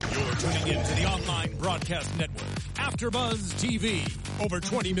tuning in to the online broadcast network, AfterBuzz TV. Over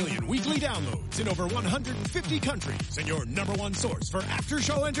 20 million weekly downloads in over 150 countries, and your number one source for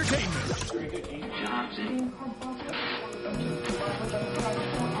after-show entertainment.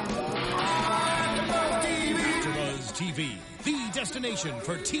 AfterBuzz TV, the destination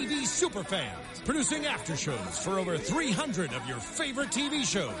for TV superfans. Producing after shows for over 300 of your favorite TV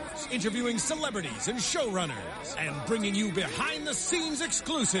shows. Interviewing celebrities and showrunners. And bringing you behind-the-scenes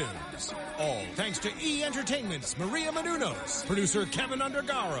exclusives. All thanks to E! Entertainment's Maria Menounos, producer Kevin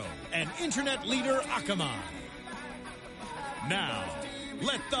Undergaro, and internet leader Akamai. Now,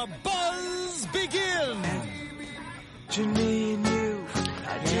 let the buzz begin!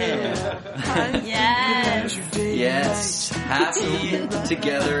 Yes, happy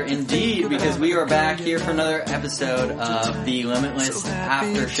together indeed, because we are back here for another episode of the Limitless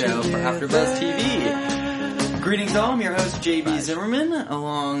After Show for AfterBuzz TV. Greetings all, I'm your host JB Zimmerman.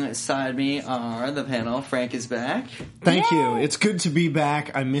 Alongside me are the panel. Frank is back. Thank you. It's good to be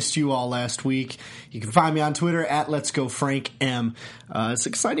back. I missed you all last week. You can find me on Twitter at Let's Go Frank M. It's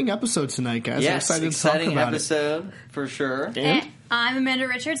an exciting episode tonight, guys. Yes, I'm excited to talk about episode for sure. I'm Amanda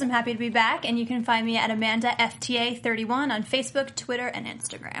Richards. I'm happy to be back, and you can find me at AmandaFTA31 on Facebook, Twitter, and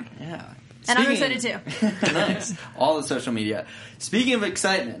Instagram. Yeah. And I'm excited too. Nice. All the social media. Speaking of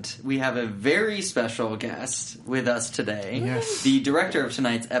excitement, we have a very special guest with us today. Yes. The director of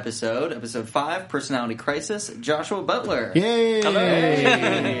tonight's episode 5, Personality Crisis, Joshua Butler. Yay! Hello.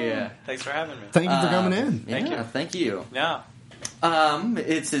 Hey. Thanks for having me. Thank you for coming in. Thank you. Yeah.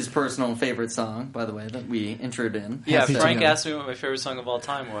 It's his personal favorite song, by the way, that we introed in. Yeah, Happy Frank Together. asked me what my favorite song of all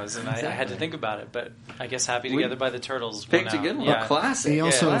time was, and I had to think about it, but I guess Happy Together by the Turtles won Picked a out. good one. Yeah. A classic. He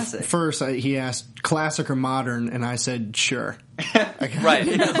also, Classic. first, he asked classic or modern, and I said sure. Right.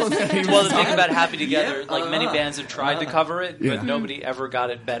 Well, the thing about Happy Together, Yeah. like many bands have tried to cover it, Yeah. but nobody ever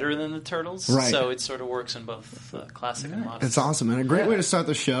got it better than the Turtles. Right. So it sort of works in both classic and modern. It's awesome, and a great way to start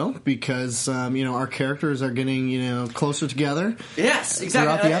the show because, our characters are getting, closer together. Yes,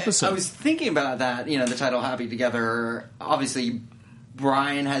 exactly. Throughout the episode. I was thinking about that, the title Happy Together, obviously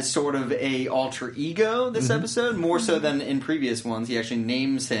Brian has sort of a alter ego this episode, more so than in previous ones. He actually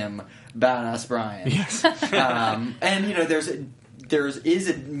names him Badass Brian. Yes. And there is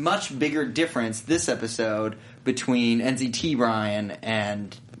a much bigger difference this episode between NZT Brian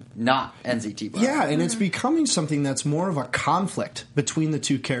and not NZT Brian. Yeah, and it's becoming something that's more of a conflict between the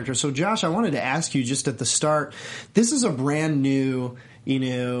two characters. So, Josh, I wanted to ask you just at the start, this is a brand new,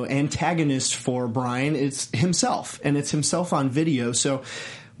 antagonist for Brian. It's himself, and it's himself on video. So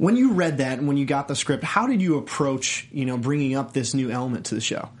when you read that and when you got the script, how did you approach, bringing up this new element to the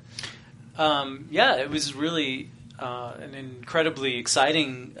show? It was really an incredibly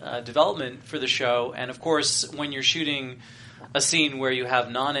exciting development for the show. And, of course, when you're shooting a scene where you have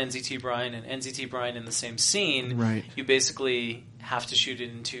non-NZT Brian and NZT Brian in the same scene, right, you basically have to shoot it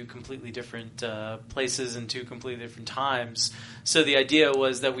in two completely different places and two completely different times. So the idea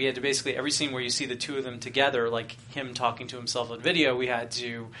was that we had to basically, every scene where you see the two of them together, like him talking to himself on video, we had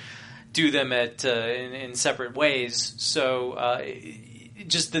to do them in separate ways. So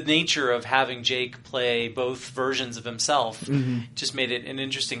just the nature of having Jake play both versions of himself just made it an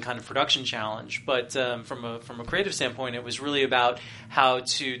interesting kind of production challenge. But from a creative standpoint, it was really about how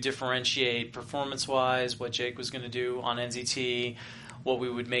to differentiate performance-wise what Jake was going to do on NZT, what we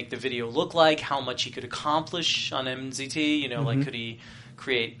would make the video look like, how much he could accomplish on NZT. Like could he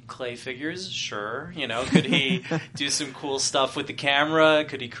create clay figures? Sure. Could he do some cool stuff with the camera?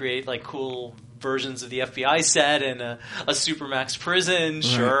 Could he create like cool versions of the FBI set and a Supermax prison?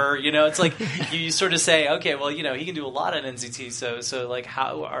 Sure. It's like you sort of say, okay, well, he can do a lot on NZT, so like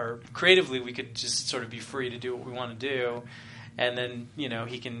how creatively we could just sort of be free to do what we want to do, and then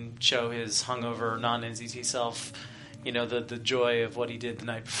he can show his hungover non-NZT self the joy of what he did the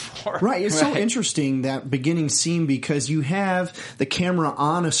night before. Right. It's so interesting, that beginning scene, because you have the camera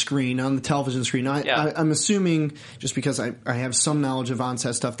on a screen, on the television screen. I'm assuming, just because I have some knowledge of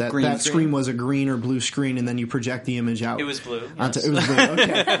on-set stuff, that screen was a green or blue screen, and then you project the image out. It was blue. It was blue.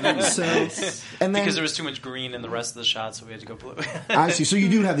 Okay. And then, because there was too much green in the rest of the shot, so we had to go blue. I see. So you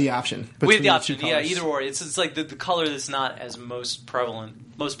do have the option. We have the option, either or. It's like the color that's not as most prevalent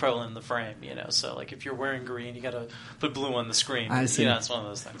in the frame, So like if you're wearing green, you got to put blue on the screen. I see. It's one of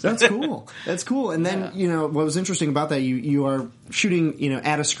those things. That's cool. That's cool. And then, what was interesting about that, you are shooting,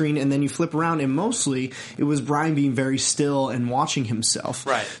 at a screen, and then you flip around, and mostly it was Brian being very still and watching himself.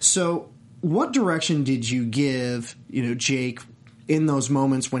 Right. So what direction did you give, Jake, in those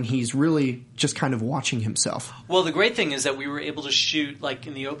moments when he's really just kind of watching himself? Well, the great thing is that we were able to shoot, like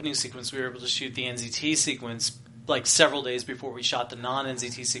in the opening sequence, we were able to shoot the NZT sequence like several days before we shot the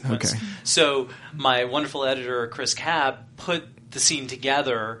non-NZT sequence. Okay. So my wonderful editor, Chris Cabb, put the scene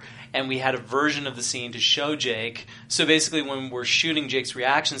together, and we had a version of the scene to show Jake. So basically when we're shooting Jake's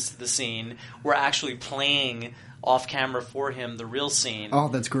reactions to the scene, we're actually playing off camera for him the real scene. Oh,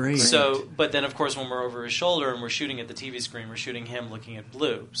 that's great. So, but then of course when we're over his shoulder and we're shooting at the TV screen, we're shooting him looking at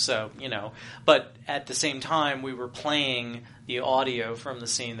blue. So, but at the same time we were playing the audio from the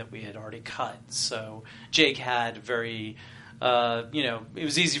scene that we had already cut. So Jake had very, it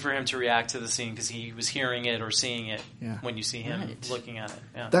was easy for him to react to the scene because he was hearing it or seeing it when you see him looking at it.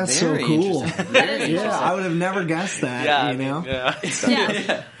 Yeah. That's Very so cool. interesting. Yeah, I would have never guessed that,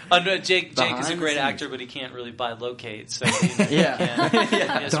 Yeah. Jake is a great Behind the actor, but he can't really bilocate. So he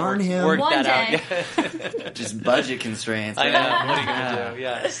has Darn to him. work One that day. out. Just budget constraints. I know. What are you going to do?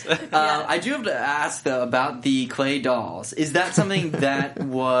 Yes. I do have to ask, though, about the clay dolls. Is that something that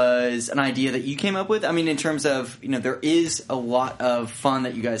was an idea that you came up with? I mean, in terms of, there is a lot of fun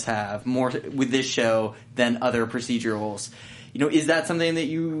that you guys have more with this show than other procedurals. Is that something that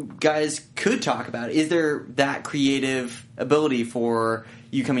you guys could talk about? Is there that creative ability for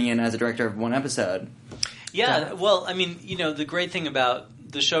you coming in as a director of one episode? Yeah, well, I mean, the great thing about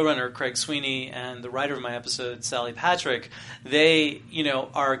the showrunner, Craig Sweeney, and the writer of my episode, Sally Patrick, they,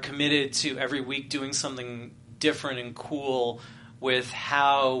 are committed to every week doing something different and cool with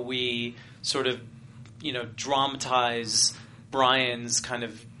how we sort of, dramatize Brian's kind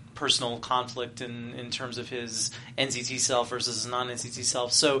of personal conflict in terms of his NCT self versus his non-NCT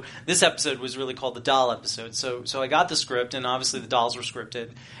self. So this episode was really called the doll episode. So I got the script, and obviously the dolls were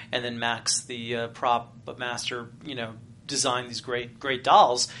scripted, and then Max, the prop master, designed these great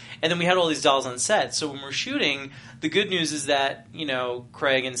dolls, and then we had all these dolls on set. So when we're shooting, the good news is that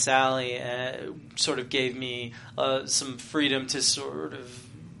Craig and Sally sort of gave me some freedom to sort of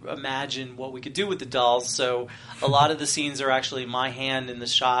imagine what we could do with the dolls. So a lot of the scenes are actually my hand in the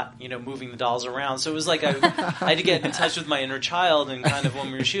shot, moving the dolls around. So it was like I had to get in touch with my inner child, and kind of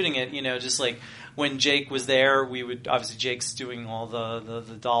when we were shooting it, just like when Jake was there, we would obviously Jake's doing all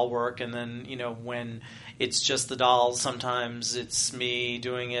the doll work, and then when it's just the dolls, sometimes it's me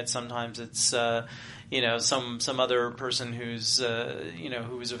doing it, sometimes it's some other person who's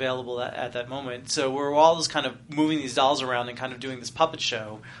who is available at that moment. So we're all just kind of moving these dolls around and kind of doing this puppet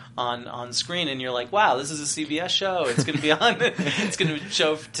show on screen, and you're like, wow, this is a CBS show. It's going to be on. It's going to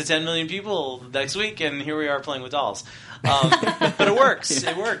show to 10 million people next week, and here we are playing with dolls. But it works.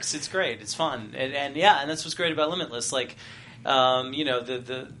 It works. It's great. It's fun, and that's what's great about Limitless. Like,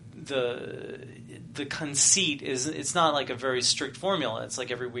 the conceit is, it's not like a very strict formula. It's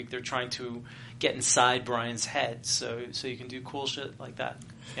like every week they're trying to get inside Brian's head, so you can do cool shit like that.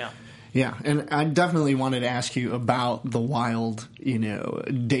 Yeah, and I definitely wanted to ask you about the wild,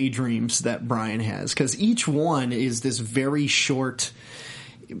 daydreams that Brian has, because each one is this very short,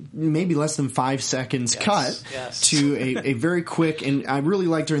 maybe less than 5 seconds cut to a very quick, and I really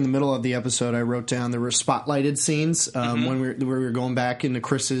liked during the middle of the episode, I wrote down there were spotlighted scenes when we were going back into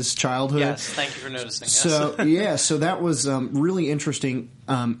Chris's childhood. Yes, thank you for noticing. So so that was really interesting.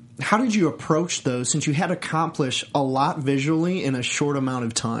 How did you approach those, since you had to accomplish a lot visually in a short amount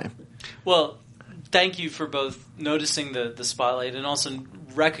of time? Well, thank you for both noticing the spotlight and also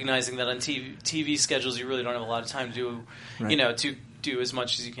recognizing that on TV schedules you really don't have a lot of time to do, to do as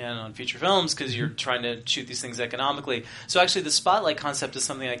much as you can on feature films because you're trying to shoot these things economically. So actually the spotlight concept is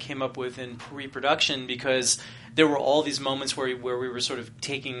something I came up with in pre-production because there were all these moments where we were sort of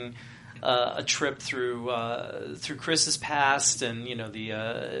taking a trip through Chris's past and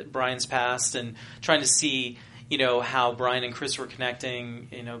the Brian's past and trying to see how Brian and Chris were connecting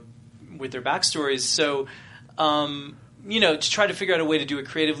with their backstories. So to try to figure out a way to do it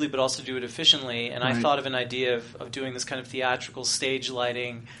creatively but also do it efficiently. And I thought of an idea of doing this kind of theatrical stage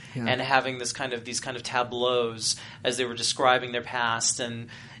lighting and having these kind of tableaus as they were describing their past. And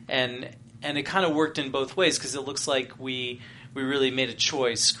it kind of worked in both ways because it looks like we really made a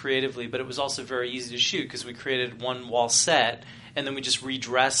choice creatively, but it was also very easy to shoot because we created one wall set and then we just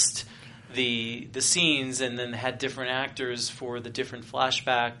redressed the scenes and then had different actors for the different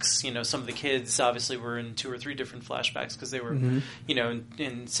flashbacks. Some of the kids obviously were in 2 or 3 different flashbacks because they were,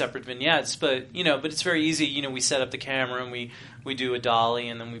 in separate vignettes. But it's very easy. We set up the camera and we do a dolly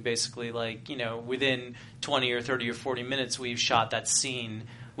and then we basically within 20 or 30 or 40 minutes we've shot that scene,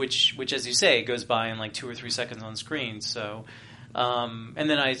 which as you say goes by in like 2 or 3 seconds on screen. So. And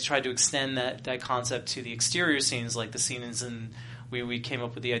then I tried to extend that concept to the exterior scenes, like the scenes in we came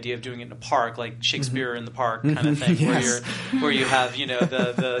up with the idea of doing it in a park, like Shakespeare in the Park kind of thing, Yes. where you have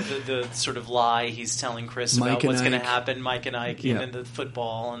the sort of lie he's telling Chris Mike about and what's going to Ike. happen, Mike and Ike, Yeah. and then the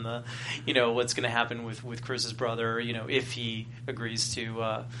football and the what's going to happen with Chris's brother, if he agrees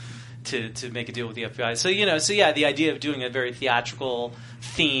to make a deal with the FBI. So the idea of doing a very theatrical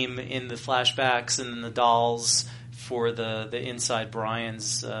theme in the flashbacks and in the dolls for the inside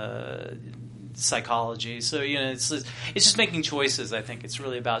Brian's psychology. So it's just making choices. I think it's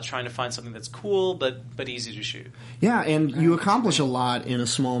really about trying to find something that's cool but easy to shoot. Yeah, and you accomplish a lot in a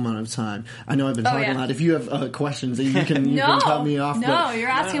small amount of time. I know I've been talking a lot. If you have questions, you can cut me off. No, you're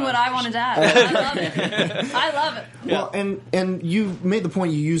asking what I wanted to ask. I love it. I love it. Well, and you made the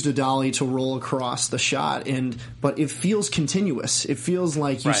point you used a dolly to roll across the shot, but it feels continuous. It feels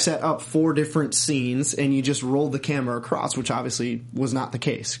like you set up 4 different scenes and you just rolled the camera across, which obviously was not the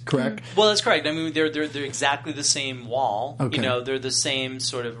case, correct? Well, that's correct. I mean, they're exactly the same wall. Okay. They're the same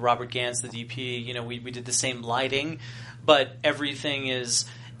sort of Robert Gantz, the DP. We did the same lighting, but everything is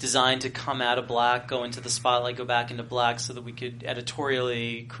designed to come out of black, go into the spotlight, go back into black, so that we could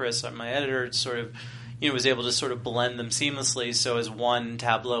editorially, Chris, my editor, sort of, was able to sort of blend them seamlessly. So as one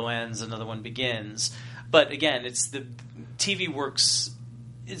tableau ends, another one begins. But again, the TV works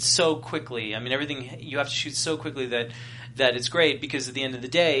so quickly. I mean, everything you have to shoot so quickly that it's great, because at the end of the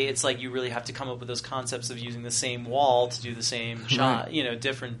day, it's like you really have to come up with those concepts of using the same wall to do the same shot,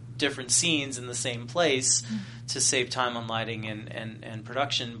 different scenes in the same place to save time on lighting and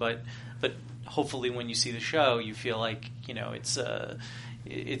production. But hopefully when you see the show, you feel like,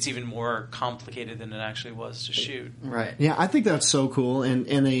 it's even more complicated than it actually was to shoot. Right. Yeah, I think that's so cool, and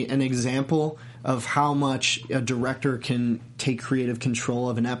an example of how much a director can take creative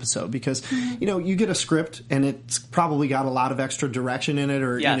control of an episode, because you get a script and it's probably got a lot of extra direction in it,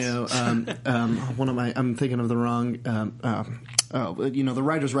 or I'm thinking of the wrong. The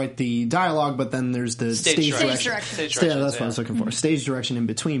writers write the dialogue, but then there's the stage direction. Stage That's direction, what I was looking for. Stage direction in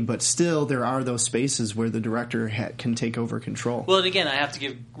between, but still there are those spaces where the director can take over control. Well, and again, I have to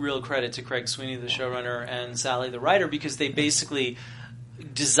give real credit to Craig Sweeney, the showrunner, and Sally, the writer, because they basically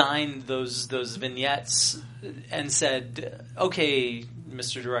designed those vignettes and said, "Okay,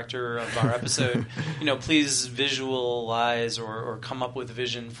 Mr. Director of our episode, please visualize or come up with a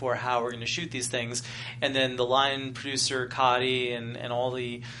vision for how we're going to shoot these things." And then the line producer, Cotty, and all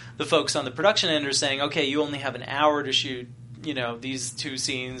the folks on the production end are saying, "Okay, you only have an hour to shoot these 2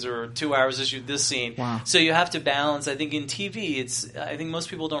 scenes, or 2 hours to shoot this scene." Wow. So you have to balance. I think in TV, I think most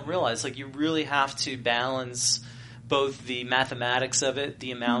people don't realize, like, you really have to balance both the mathematics of it,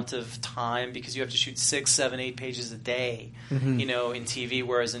 the amount of time, because you have to shoot 6, 7, 8 pages a day, in TV,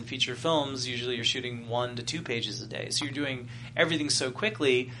 whereas in feature films, usually you're shooting 1 to 2 pages a day. So you're doing everything so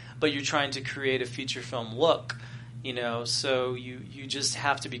quickly, but you're trying to create a feature film look, so you just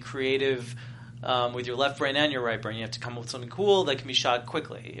have to be creative with your left brain and your right brain. You have to come up with something cool that can be shot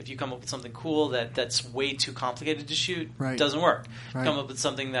quickly. If you come up with something cool that's way too complicated to shoot, it doesn't work. Right. Come up with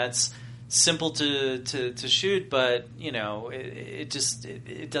something that's simple to shoot, but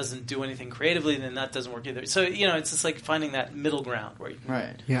it doesn't do anything creatively, then that doesn't work either. So it's just like finding that middle ground where you can,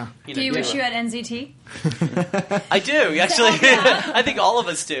 Right. Yeah. Do you wish you had NZT? I do actually. I think all of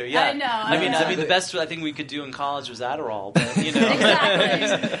us do. Yeah. I know. I mean, the best I think we could do in college was Adderall, but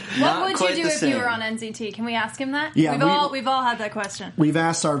Exactly. What would quite you do the if you same. were on NZT? Can we ask him that? Yeah, we've all had that question. We've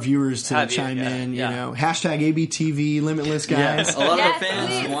asked our viewers to chime in, hashtag ABTV Limitless, guys. A lot of our Yes, fans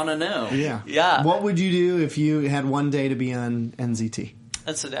please. want to know. Yeah. What would you do if you had one day to be on NZT?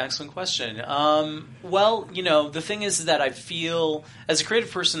 That's an excellent question. Well, the thing is that I feel, as a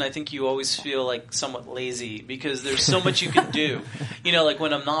creative person, I think you always feel like somewhat lazy, because there's so much you can do. Like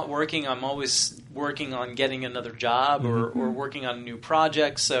when I'm not working, I'm always working on getting another job or working on a new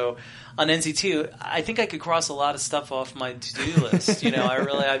project. So on NZT, I think I could cross a lot of stuff off my to-do list.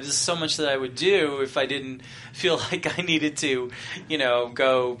 I've just so much that I would do if I didn't feel like I needed to,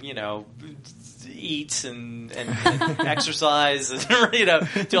 go, eat and exercise and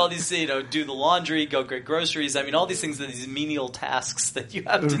do all these, do the laundry, go get groceries. I mean, all these things, these menial tasks that you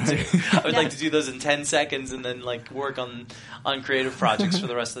have to do. I would like to do those in 10 seconds and then work on creative projects for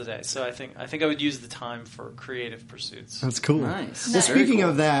the rest of the day. So I think I would use the time for creative pursuits. That's cool. Nice. Well, Very speaking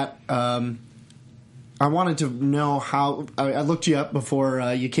cool. of that, I wanted to know how. I looked you up before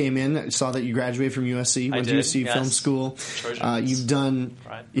you came in. I saw that you graduated from USC. Went to USC Film School. You've done,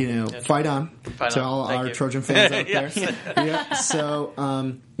 Fight On to all our Trojan fans out there. Yeah. So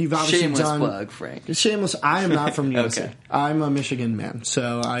you've obviously shameless done plug, Frank. Shameless. I am not from USC. Okay. I'm a Michigan man.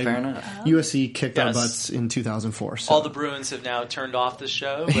 So fair enough. USC kicked our butts in 2004. So. All the Bruins have now turned off the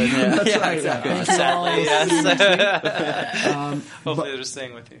show, but That's right. exactly. Sadly, yes. Hopefully, they're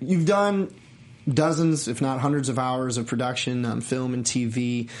staying with you. You've done dozens, if not hundreds of hours of production on film and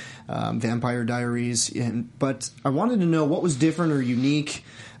TV, Vampire Diaries. But I wanted to know what was different or unique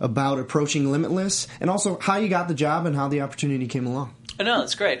about approaching Limitless, and also how you got the job and how the opportunity came along. Oh, no,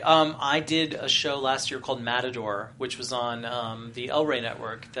 that's great. I did a show last year called Matador, which was on the El Rey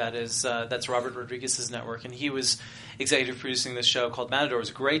network. That's Robert Rodriguez's network, and he was executive producing this show called Matador. It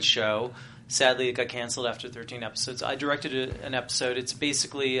was a great show. Sadly, it got canceled after 13 episodes. I directed an episode. It's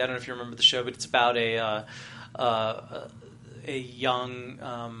basically, I don't know if you remember the show, but it's about a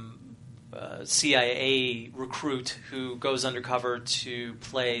young CIA recruit who goes undercover to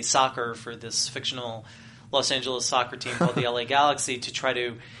play soccer for this fictional Los Angeles soccer team called the LA Galaxy to try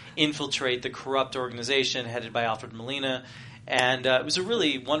to infiltrate the corrupt organization headed by Alfred Molina. And it was a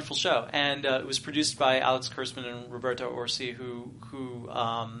really wonderful show. And it was produced by Alex Kurtzman and Roberto Orsi, who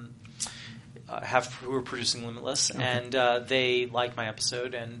were producing Limitless, okay. And they liked my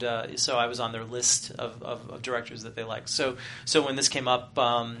episode, and so I was on their list of directors that they liked. So when this came up,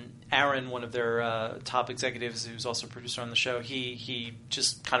 Aaron, one of their top executives, who's also a producer on the show, he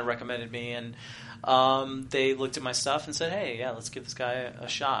just kind of recommended me, and they looked at my stuff and said, "Hey, yeah, let's give this guy a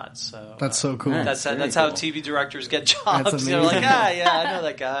shot." So that's so cool. That's cool. how TV directors get jobs. They're like, yeah, I know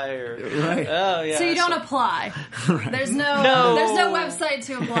that guy. Or, right. Oh, yeah. So you don't apply. Right. There's no website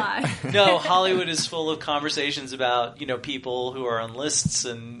to apply. No, Hollywood is full of conversations about people who are on lists,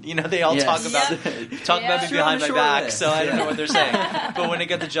 and they all talk about me behind my back. So I don't know what they're saying. But when I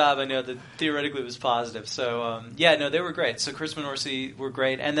get the job, I know that theoretically it was positive. So they were great. So Kurtzman Orsi were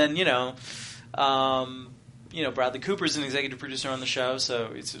great, and then Bradley Cooper's an executive producer on the show, so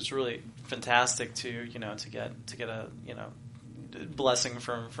it's really fantastic to get a blessing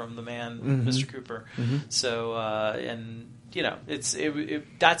from the man, mm-hmm. Mr. Cooper. Mm-hmm. So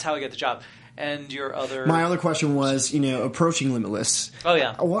that's how I get the job. And my other question was approaching Limitless. Oh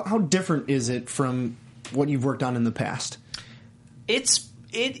yeah, how different is it from what you've worked on in the past? It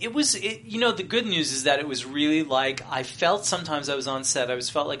was the good news is that it was really like I felt sometimes I was on set. I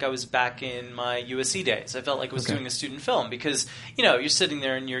felt like I was back in my USC days. I felt like I was doing a student film because you're sitting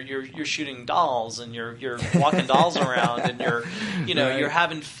there and you're shooting dolls and you're walking dolls around and you're right. You're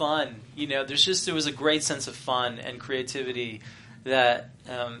having fun. There was a great sense of fun and creativity that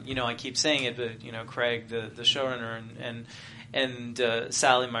I keep saying it, but Craig, the showrunner, and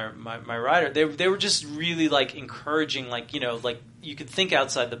Sally, my writer, they were just really like encouraging, like you could think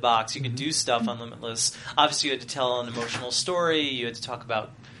outside the box, you could do stuff on Limitless. Obviously, you had to tell an emotional story. You had to talk about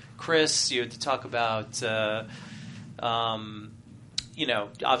Chris. You had to talk about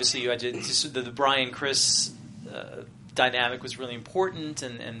obviously you had to the Brian Chris dynamic was really important,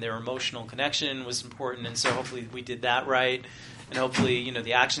 and their emotional connection was important, and so hopefully we did that right. And hopefully,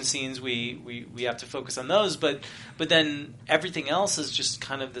 the action scenes we have to focus on those, but then everything else is just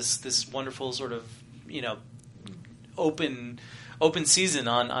kind of this wonderful sort of open season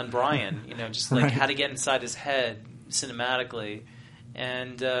on Brian, just like right. How to get inside his head cinematically,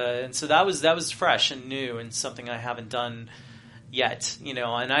 and so that was fresh and new and something I haven't done yet,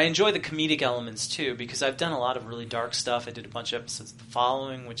 and I enjoy the comedic elements too because I've done a lot of really dark stuff. I did a bunch of episodes of The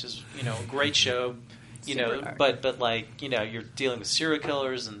Following, which is a great show. But like you're dealing with serial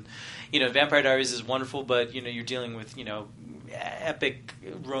killers, and Vampire Diaries is wonderful, but you're dealing with epic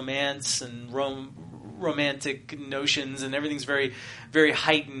romance and romantic notions, and everything's very, very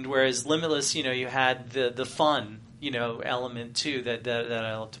heightened. Whereas Limitless, you had the fun element too that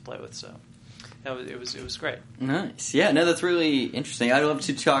I love to play with. So it was great. Nice, yeah. No, that's really interesting. I'd love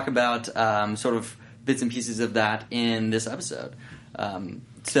to talk about sort of bits and pieces of that in this episode.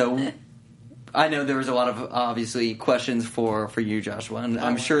 So. I know there was a lot of, obviously, questions for you, Joshua, and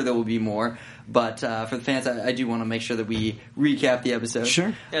I'm sure there will be more. But for the fans, I do want to make sure that we recap the episode.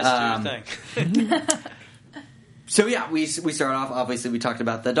 Sure. Yes, do your thing. So, yeah, we start off, obviously, we talked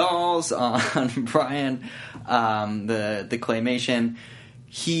about the dolls on Brian, the claymation.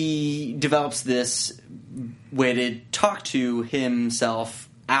 He develops this way to talk to himself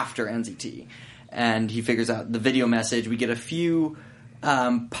after NZT, and he figures out the video message. We get a few...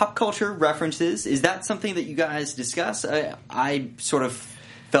 pop culture references. Is that something that you guys discuss? I sort of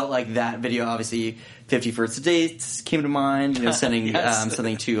felt like that video, obviously, 50 First Dates came to mind, sending yes.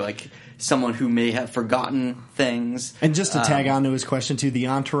 something to, like, someone who may have forgotten things. And just to tag on to his question too, the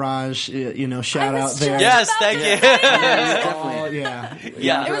Entourage, shout out there. Yes, thank you. Definitely.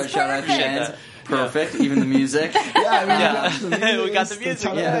 Yeah. Entourage, shout out to perfect. Jens. Perfect. Even the music. We got the music.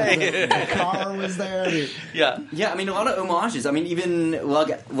 The car was there. Yeah. Yeah, I mean, a lot of homages. I mean, even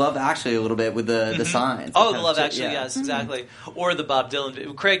Love Actually a little bit with the signs. Oh, the Love Actually, yes, exactly. Or the Bob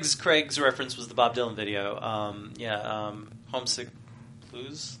Dylan. Craig's reference was the Bob Dylan video. Homesick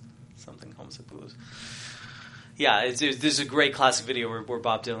Blues, something Homesick Blues. Yeah, there's a great classic video where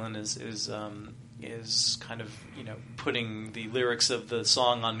Bob Dylan is kind of putting the lyrics of the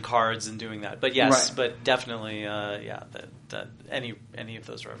song on cards and doing that. But yes, Right. but definitely, that any of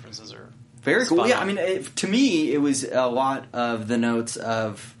those references are Very cool. spot Yeah, on. I mean, to me, it was a lot of the notes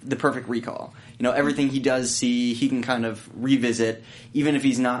of The Perfect Recall. Everything he does see, he can kind of revisit, even if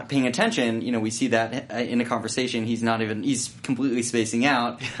he's not paying attention. We see that in a conversation, he's completely spacing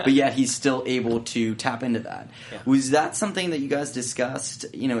out, but yet he's still able to tap into that. Yeah. Was that something that you guys discussed,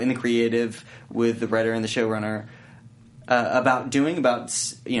 in the creative with the writer and the showrunner about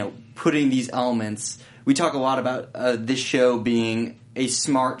putting these elements? We talk a lot about this show being a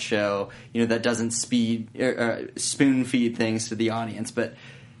smart show, that doesn't spoon feed things to the audience, but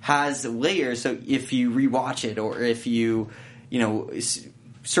has layers. So if you rewatch it, or if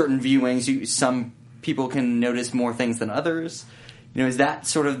certain viewings, some people can notice more things than others. Is that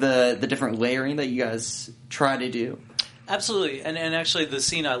sort of the different layering that you guys try to do? Absolutely, and actually the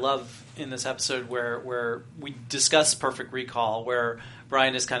scene I love in this episode where we discuss Perfect Recall, where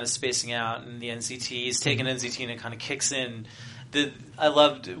Brian is kind of spacing out and the NCT, he's taking NCT and it kind of kicks in. I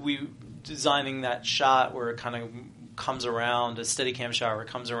loved designing that shot where it kind of comes around, a Steadicam shot where it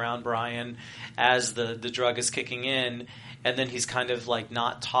comes around Brian as the drug is kicking in, and then he's kind of like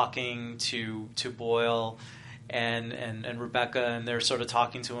not talking to Boyle and Rebecca, and they're sort of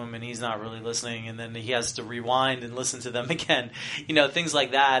talking to him and he's not really listening, and then he has to rewind and listen to them again. Things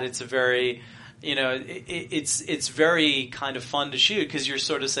like that. It's a very it's very kind of fun to shoot, because you're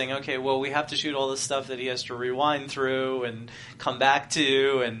sort of saying, okay, well, we have to shoot all this stuff that he has to rewind through and come back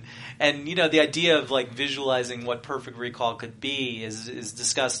to, and the idea of like visualizing what Perfect Recall could be is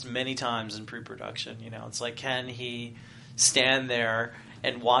discussed many times in pre-production. It's like, can he stand there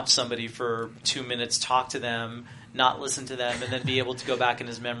and watch somebody for 2 minutes, talk to them, not listen to them, and then be able to go back in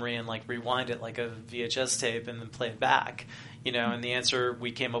his memory and like rewind it like a VHS tape and then play it back? And the answer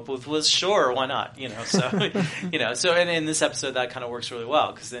we came up with was sure, why not? So and in this episode that kind of works really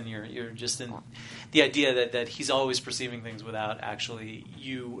well, because then you're just in the idea that he's always perceiving things without actually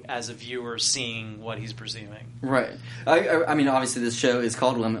you as a viewer seeing what he's perceiving. Right. I mean, obviously this show is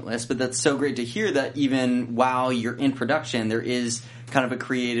called Limitless, but that's so great to hear that even while you're in production, there is kind of a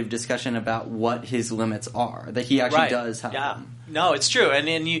creative discussion about what his limits are, that he actually does have them. No, it's true,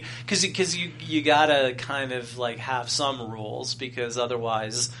 and you because you gotta kind of like have some rules, because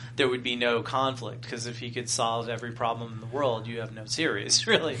otherwise there would be no conflict. Because if you could solve every problem in the world, you have no series,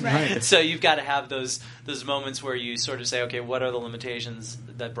 really. Right. So you've got to have those moments where you sort of say, okay, what are the limitations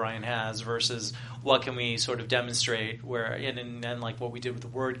that Brian has versus what can we sort of demonstrate? Where and like what we did with the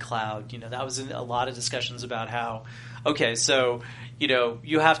word cloud, that was in a lot of discussions about how, okay, so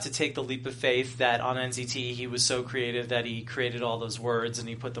you have to take the leap of faith that on NCT he was so creative that he created all those words and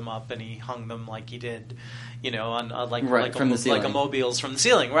he put them up and he hung them like he did, on like a mobiles from the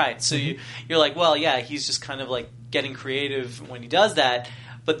ceiling, right? So you're like, well, yeah, he's just kind of like getting creative when he does that.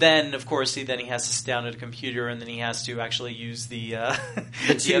 But then, of course, he has to sit down at a computer, and then he has to actually use the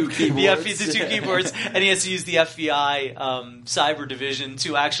two keyboards, and he has to use the FBI cyber division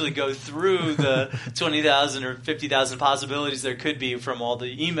to actually go through the 20,000 or 50,000 possibilities there could be from all the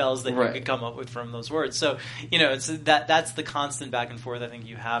emails that you could come up with from those words. So, it's that's the constant back and forth I think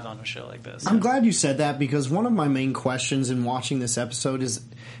you have on a show like this. I'm glad you said that, because one of my main questions in watching this episode is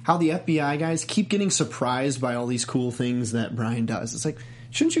how the FBI guys keep getting surprised by all these cool things that Brian does. It's like,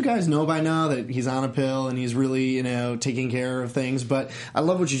 shouldn't you guys know by now that he's on a pill and he's really, taking care of things? But I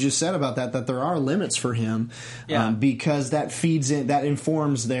love what you just said about that there are limits for him, because that feeds in, that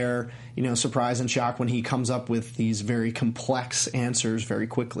informs their, surprise and shock when he comes up with these very complex answers very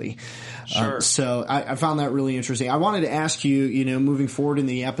quickly. Sure. So I found that really interesting. I wanted to ask you, moving forward in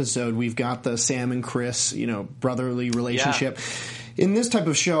the episode, we've got the Sam and Chris, brotherly relationship. Yeah. In this type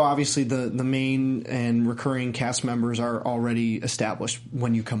of show, obviously the main and recurring cast members are already established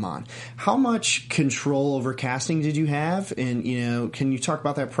when you come on. How much control over casting did you have? And, can you talk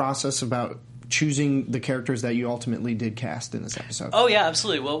about that process about choosing the characters that you ultimately did cast in this episode? Oh, yeah,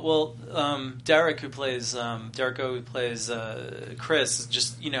 absolutely. Well, Derek, who plays Chris,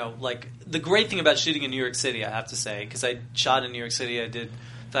 just, like the great thing about shooting in New York City, I have to say, because I shot in New York City, I did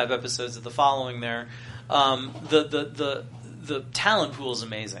episodes of the following there. The talent pool is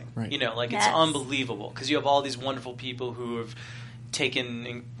amazing. Right. You know, like Yes. it's unbelievable because you have all these wonderful people who have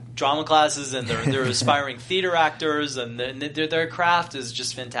taken drama classes and they're aspiring theater actors, and their craft is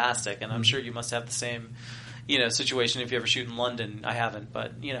just fantastic. And I'm sure you must have the same, you know, situation if you ever shoot in London. I haven't,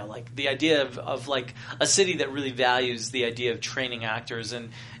 but you know, like the idea of like a city that really values the idea of training actors,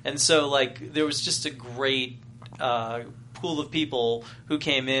 and so like there was just a great pool of people who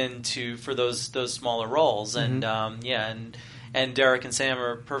came in for those smaller roles, and and Derek and Sam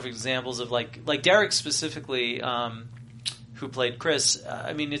are perfect examples of like Derek specifically. Who played Chris?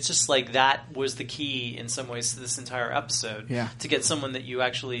 I mean, it's just like that was the key in some ways to this entire episode. Yeah. To get someone that you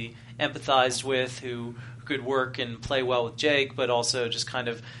actually empathized with, who could work and play well with Jake, but also just kind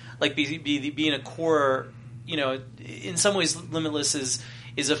of like be in a core. You know, in some ways, Limitless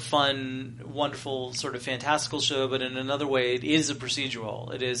is a fun, wonderful, sort of fantastical show, but in another way, it is a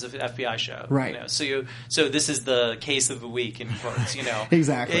procedural. It is an FBI show, right? You know? So this is the case of the week in quotes, you know,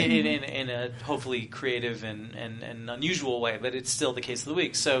 exactly in a hopefully creative and unusual way, but it's still the case of the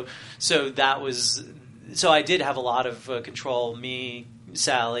week. So that was I did have a lot of control. Me,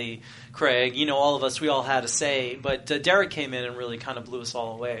 Sally, Craig, you know, all of us, we all had a say, but Derek came in and really kind of blew us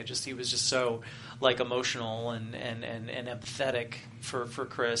all away. He was just so like emotional and empathetic for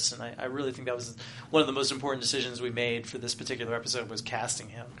Chris, and I really think that was one of the most important decisions we made for this particular episode was casting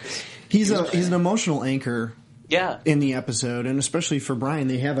him. He's an emotional anchor. Yeah. In the episode, and especially for Brian,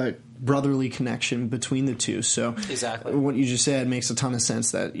 they have a brotherly connection between the two. So exactly what you just said makes a ton of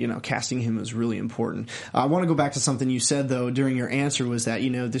sense that, you know, casting him is really important. I want to go back to something you said, though, during your answer was that, you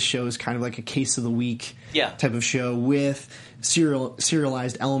know, this show is kind of like a case of the week type of show with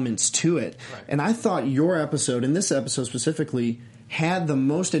serialized elements to it. Right. And I thought your episode, and this episode specifically, had the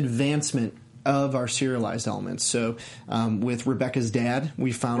most advancement of our serialized elements. So with Rebecca's dad,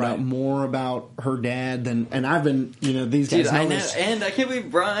 we found out more about her dad and I've been, you know, these guys know this. And I can't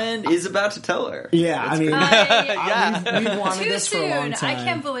believe Brian is about to tell her. Yeah, That's we've wanted Too this for soon. a long time. I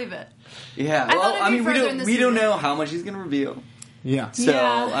can't believe it. Yeah, I mean, we don't know how much he's going to reveal. Yeah. So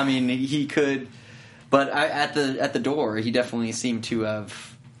I mean, he could, but at the door, he definitely seemed to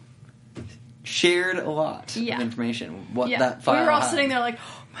have shared a lot of information. That file we were all had. sitting there like,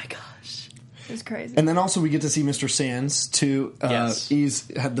 oh my gosh. It was crazy. And then also we get to see Mr. Sands too. Yes.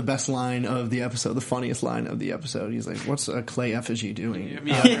 He's had the best line of the episode, the funniest line of the episode. He's like, "What's a clay effigy doing?"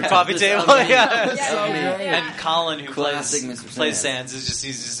 Coffee table. Yeah. And Colin, who Classic Mr. plays Sands. Sands,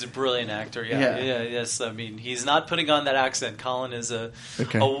 he's just a brilliant actor. Yeah. Yes. I mean, he's not putting on that accent. Colin is a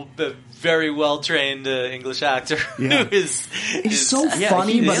very well trained English actor. Yeah. Who is He's so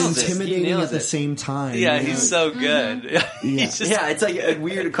funny but intimidating at the same time. Yeah, you know? he's so good. Yeah. It's like a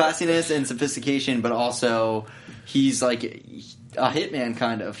weird classiness and sophistication, but also he's like a hitman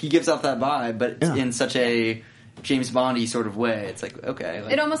kind of. He gives off that vibe, but in such a James Bondy sort of way. It's like, okay.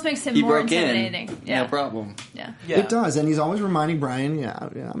 Like, it almost makes him he more broke intimidating. In, Yeah. no problem. Yeah. It does, and he's always reminding Brian,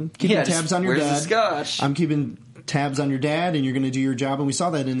 I'm keeping tabs on your where's dad. the scotch? I'm keeping tabs on your dad, and you're going to do your job. And we saw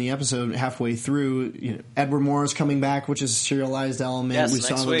that in the episode halfway through. You know, Edward Morris coming back, which is a serialized element. Yes, we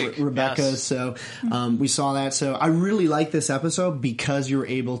next saw week. Rebecca, Yes. so we saw that. So I really like this episode because you're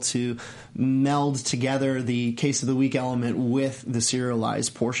able to meld together the case of the week element with the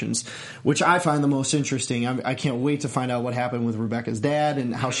serialized portions, which I find the most interesting. I can't wait to find out what happened with Rebecca's dad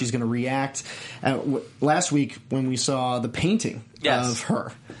and how she's going to react. Last week when we saw the painting of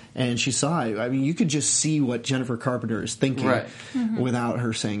her, and she saw it, I mean, you could just see what Jennifer Carpenter is thinking without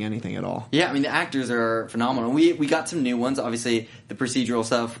her saying anything at all. Yeah, I mean, the actors are phenomenal. We got some new ones. Obviously, the procedural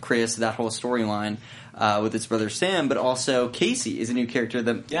stuff, Chris, that whole storyline with his brother Sam, but also Casey is a new character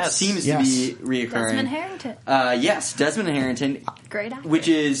that seems to be reoccurring. Desmond Harrington. Yes, Desmond Harrington. Great actor. Which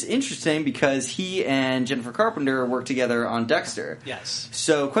is interesting because he and Jennifer Carpenter worked together on Dexter. Yes.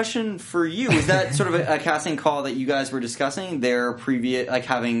 So, question for you, is that sort of a casting call that you guys were discussing? Their previous, like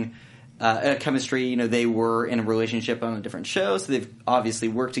having a chemistry, you know, they were in a relationship on a different show, so they've obviously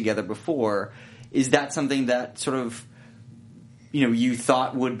worked together before. Is that something that sort of, you know, you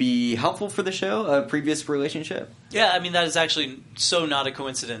thought would be helpful for the show, a previous relationship? Yeah, I mean, that is actually so not a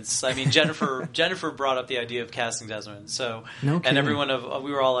coincidence. I mean, Jennifer brought up the idea of casting Desmond, so and everyone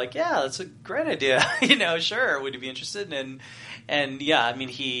we were all like, yeah, that's a great idea. You know, sure, would you be interested? And yeah, I mean,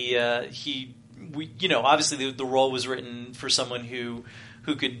 we you know, obviously the role was written for someone who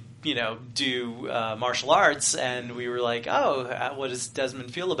could, you know, do martial arts, and we were like, oh, what does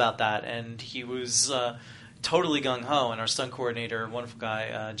Desmond feel about that? And he was totally gung-ho, and our stunt coordinator, wonderful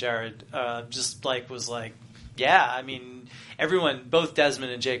guy, Jared, just was like, yeah, I mean, everyone, both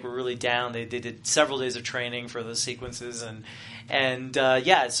Desmond and Jake were really down. They did several days of training for those sequences,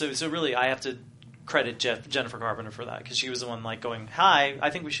 So really, I have to credit Jennifer Carpenter for that, because she was the one like going, "Hi, I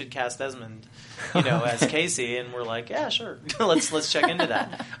think we should cast Desmond, as Casey," and we're like, "Yeah, sure, let's check into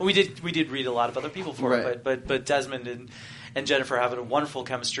that." We did read a lot of other people for it, but Desmond and Jennifer have a wonderful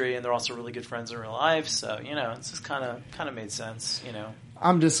chemistry, and they're also really good friends in real life. So it's just kind of made sense.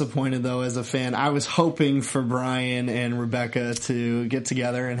 I'm disappointed, though, as a fan. I was hoping for Brian and Rebecca to get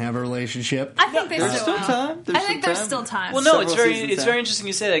together and have a relationship. I think there's still time. There's still time. Well, no, it's very interesting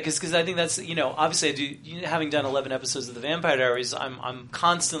you say that, because I think that's obviously I do, having done 11 episodes of the Vampire Diaries, I'm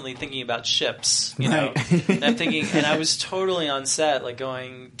constantly thinking about ships, Right. and I'm thinking, and I was totally on set, like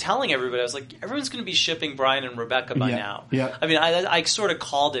telling everybody, I was like, everyone's going to be shipping Brian and Rebecca by now. Yeah. I mean, I sort of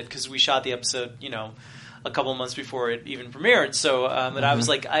called it because we shot the episode, a couple months before it even premiered. So, but I was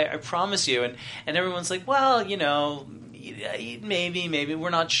like, I promise you. And everyone's like, well, maybe we're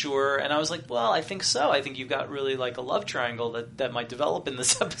not sure. And I was like, well, I think so. I think you've got really like a love triangle that might develop in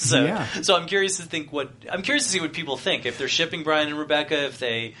this episode. Yeah. So I'm curious to see what people think, if they're shipping Brian and Rebecca, if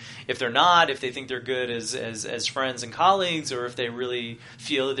they're not, if they think they're good as friends and colleagues, or if they really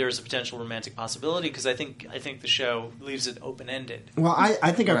feel that there's a potential romantic possibility. Because I think the show leaves it open ended. Well,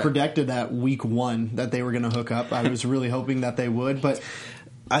 I think I Right. predicted that week 1 that they were going to hook up. I was really hoping that they would, but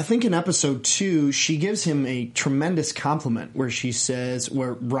I think in episode 2, she gives him a tremendous compliment where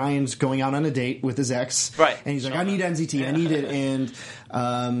Brian's going out on a date with his ex. Right. And he's like, I need NZT, I need it.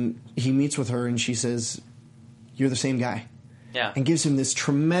 And he meets with her and she says, you're the same guy. Yeah. And gives him this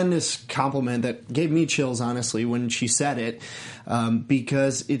tremendous compliment that gave me chills, honestly, when she said it,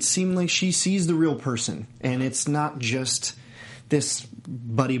 because it seemed like she sees the real person. And it's not just this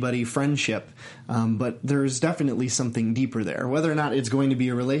buddy-buddy friendship, but there's definitely something deeper there. Whether or not it's going to be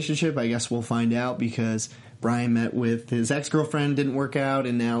a relationship, I guess we'll find out, because Brian met with his ex-girlfriend, didn't work out,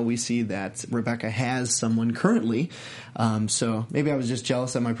 and now we see that Rebecca has someone currently. So maybe I was just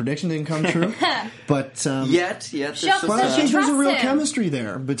jealous that my prediction didn't come true. But Yet, She there's also but I said think she there's a real trusts him. chemistry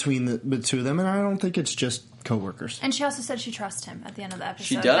there between the two of them, and I don't think it's just coworkers. And she also said she trusts him at the end of the episode.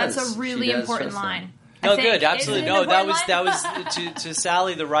 She does. That's a really She does important trust him. line. No, I think. good, absolutely. Isn't it No, an that important was line? to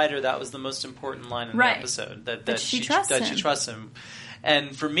Sally the writer. That was the most important line in Right. the episode. That she trusts him. She trusts him.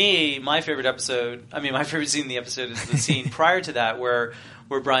 And for me, my favorite scene in the episode is the scene prior to that, where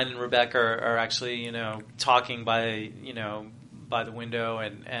Brian and Rebecca are actually talking by the window,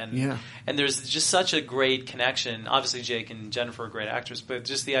 and there's just such a great connection. Obviously, Jake and Jennifer are great actors, but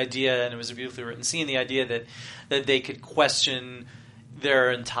just the idea, and it was a beautifully written scene, the idea that they could question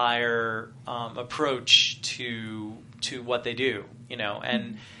their entire approach to what they do,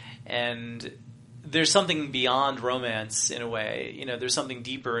 and there's something beyond romance in a way. There's something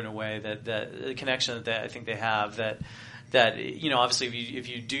deeper in a way that the connection that I think they have that obviously if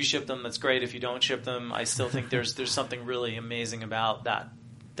you do ship them, that's great. If you don't ship them, I still think there's something really amazing about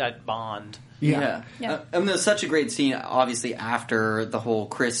that bond. Yeah. And there's such a great scene, obviously, after the whole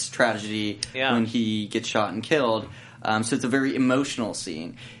Chris tragedy when he gets shot and killed. So it's a very emotional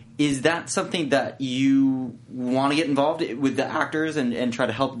scene. Is that something that you want to get involved with the actors and try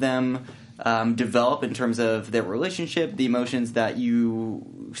to help them develop in terms of their relationship, the emotions that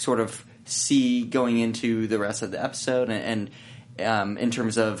you sort of see going into the rest of the episode, and in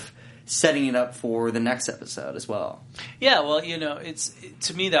terms of setting it up for the next episode as well? Yeah, well,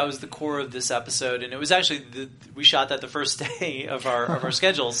 to me that was the core of this episode, and it was actually we shot that the first day of our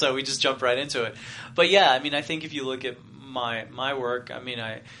schedule, so we just jumped right into it. But yeah, I mean, I think if you look at my work, I mean,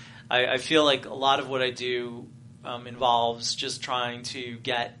 I feel like a lot of what I do involves just trying to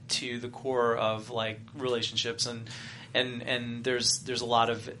get to the core of like relationships, and there's a lot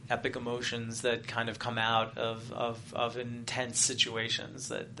of epic emotions that kind of come out of intense situations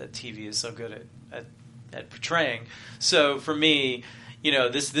that TV is so good at portraying. So for me,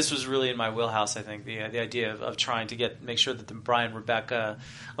 this was really in my wheelhouse. I think the idea of trying to make sure that the Brian Rebecca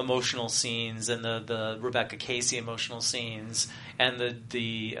emotional scenes and the Rebecca Casey emotional scenes and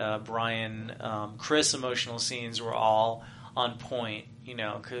the Brian Chris emotional scenes were all on point.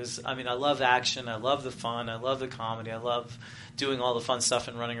 Because I mean, I love action, I love the fun, I love the comedy, I love doing all the fun stuff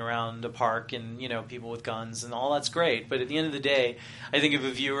and running around the park and people with guns and all that's great. But at the end of the day, I think if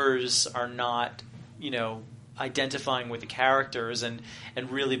the viewers are not identifying with the characters and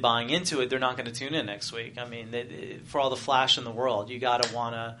really buying into it, they're not going to tune in next week. I mean, for all the flash in the world, you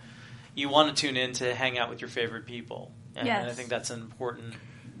want to tune in to hang out with your favorite people, and I think that's an important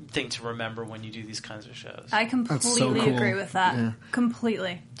thing to remember when you do these kinds of shows. I completely agree with that. Yeah.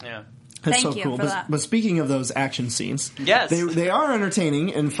 Completely. Yeah. That's Thank so you cool. for that. But speaking of those action scenes, Yes. they are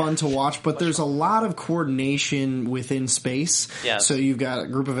entertaining and fun to watch, but there's a lot of coordination within space. Yes. So you've got a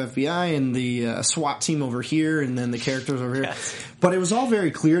group of FBI and the SWAT team over here, and then the characters over here. Yes. But it was all very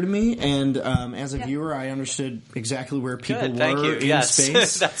clear to me, and as a viewer, I understood exactly where people Good, thank were you. in Yes,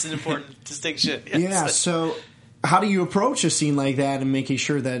 space. that's an important distinction. Yes. Yeah, so how do you approach a scene like that and making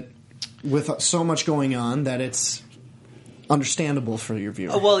sure that with so much going on that it's understandable for your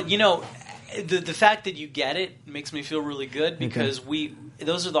viewer? Well, the fact that you get it makes me feel really good because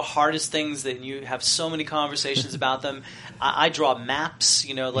those are the hardest things that you have so many conversations about them. I draw maps,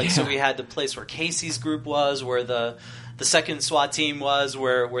 so we had the place where Casey's group was, where the second SWAT team was,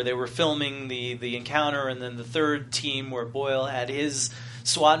 where they were filming the encounter, and then the third team where Boyle had his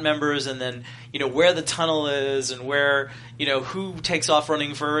SWAT members, and then where the tunnel is, and where who takes off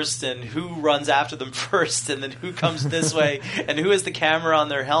running first, and who runs after them first, and then who comes this way, and who has the camera on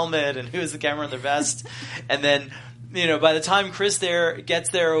their helmet, and who has the camera on their vest, and then by the time Chris gets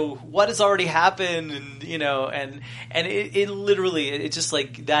there, what has already happened, and it literally, it's just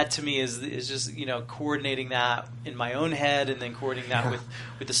like that to me is just coordinating that in my own head, and then coordinating that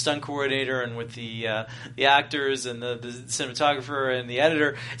with the stunt coordinator and with the actors and the cinematographer and the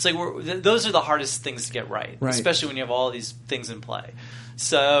editor. It's like those are the hardest things to get right, especially when you have all these things in play.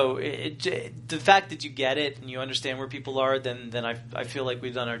 So the fact that you get it and you understand where people are, then I feel like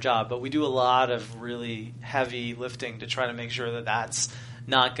we've done our job. But we do a lot of really heavy lifting to try to make sure that that's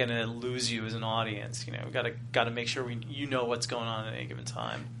not going to lose you as an audience. We've got to make sure you know what's going on at any given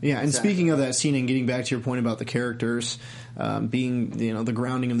time. Yeah, and speaking of that scene and getting back to your point about the characters being the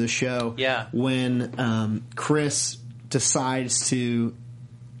grounding of the show, when Chris decides to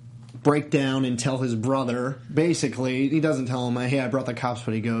break down and tell his brother, basically, he doesn't tell him, hey, I brought the cops,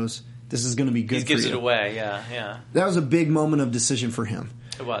 but he goes, this is going to be good for you. He gives it away, yeah. That was a big moment of decision for him.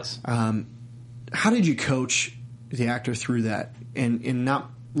 It was. How did you coach the actor through that and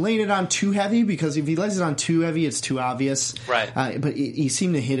not laying it on too heavy? Because if he lays it on too heavy, it's too obvious. Right. But he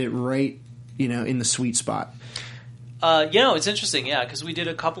seemed to hit it right, in the sweet spot. It's interesting, because we did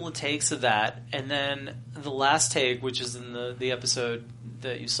a couple of takes of that, and then the last take, which is in the episode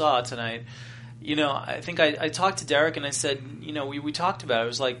that you saw tonight, I think I talked to Derek and I said, we talked about it. It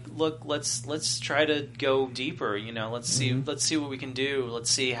was like, look, let's try to go deeper. Let's see what we can do. Let's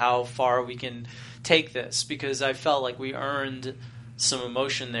see how far we can take this, because I felt like we earned some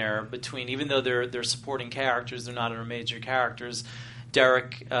emotion there between, even though they're supporting characters, they're not our major characters.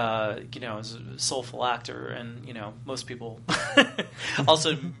 Derek, is a soulful actor, and most people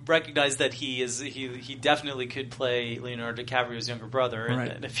also recognize that he definitely could play Leonardo DiCaprio's younger brother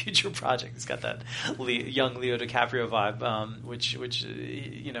in a future project. He's got that young Leo DiCaprio vibe, which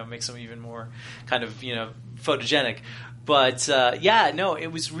makes him even more kind of photogenic. But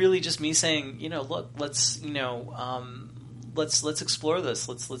it was really just me saying, look, let's explore this.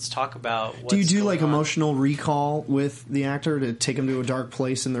 Let's talk about what's Do you do going on. emotional recall with the actor to take them to a dark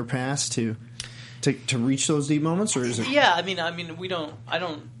place in their past to reach those deep moments, or is it? Yeah, I mean, I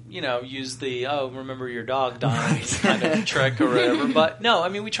don't use the remember your dog dying kind of trick or whatever. But no, I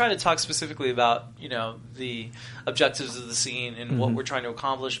mean, we try to talk specifically about the objectives of the scene and what we're trying to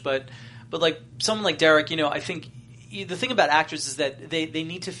accomplish. But like someone like Derek, I think the thing about actors is that they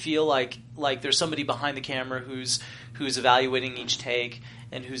need to feel like there's somebody behind the camera who's evaluating each take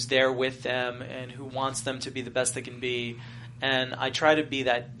and who's there with them and who wants them to be the best they can be. And I try to be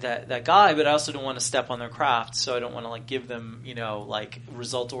that guy, but I also don't want to step on their craft, so I don't want to give them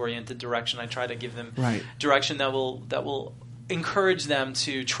result oriented direction. I try to give them direction that will encourage them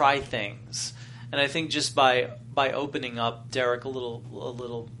to try things. And I think just by opening up Derek a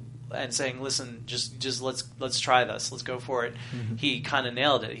little and saying, listen, just let's try this, let's go for it. He kind of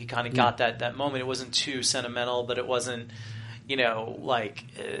nailed it. He kind of got that moment. It wasn't too sentimental, but it wasn't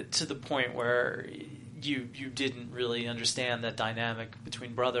to the point where you didn't really understand that dynamic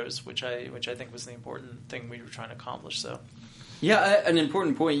between brothers, which I think was the important thing we were trying to accomplish. So. Yeah, an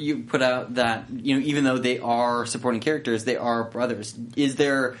important point you put out that, even though they are supporting characters, they are brothers. Is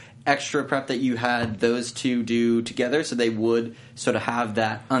there extra prep that you had those two do together so they would sort of have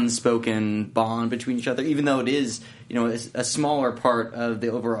that unspoken bond between each other, even though it is, a smaller part of the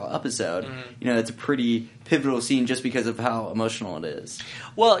overall episode? It's a pretty pivotal scene just because of how emotional it is.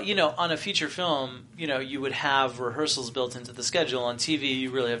 Well, on a feature film, you would have rehearsals built into the schedule. On TV,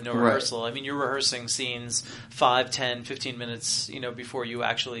 you really have no rehearsal. I mean, you're rehearsing scenes 5, 10, 15 minutes, before you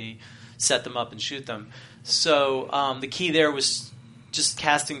actually set them up and shoot them. So the key there was just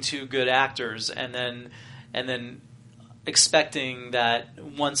casting two good actors and then expecting that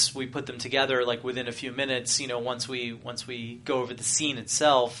once we put them together, within a few minutes, once we go over the scene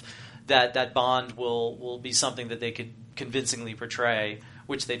itself, that bond will be something that they could convincingly portray,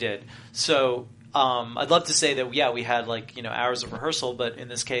 which they did. So I'd love to say that we had hours of rehearsal, but in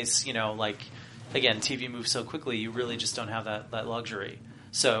this case, again, TV moves so quickly, you really just don't have that luxury.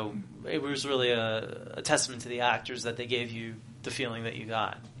 So it was really a testament to the actors that they gave you the feeling that you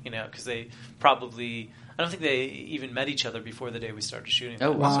got, because they probably, I don't think they even met each other before the day we started shooting.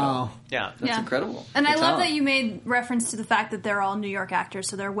 Oh, wow. So, yeah. That's incredible. And Good I love talent. that you made reference to the fact that they're all New York actors,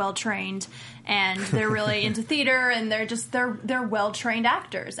 so they're well trained and they're really into theater, and they're well trained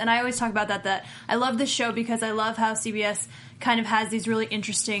actors. And I always talk about that I love this show because I love how CBS kind of has these really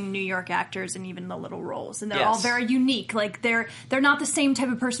interesting New York actors in even the little roles, and they're all very unique. Like they're not the same type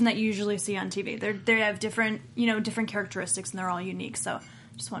of person that you usually see on TV. They have different characteristics, and they're all unique. So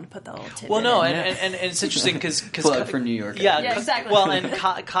just wanted to put that little tidbit. Well, no, in. and it's interesting because plug for New York. Yeah, exactly. Well, and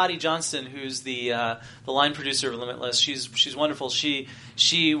Cotty Johnston, who's the line producer of Limitless, she's wonderful.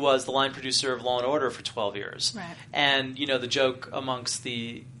 She was the line producer of Law and Order for 12 years. Right. And the joke amongst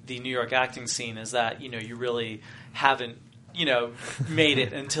the New York acting scene is that you really haven't made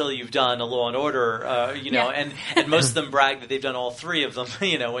it until you've done a Law and Order, and most of them brag that they've done all three of them,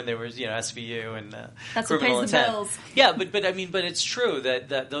 when they were, SVU and that's what Criminal pays the Intent. bills. Yeah, but it's true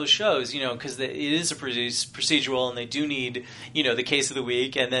that those shows, because it is a procedural, and they do need, the case of the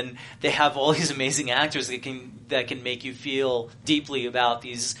week, and then they have all these amazing actors that can make you feel deeply about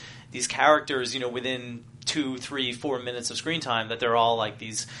these characters, within 2, 3, 4 minutes of screen time, that they're all like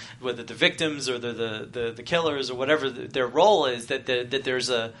these, whether the victims or the killers or whatever their role is, that there's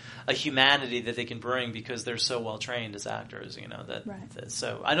a humanity that they can bring because they're so well trained as actors.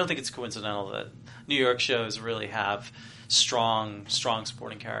 So I don't think it's coincidental that New York shows really have strong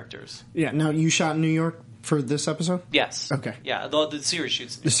supporting characters. Yeah. Now you shot in New York for this episode? Yes. Okay. Yeah. The series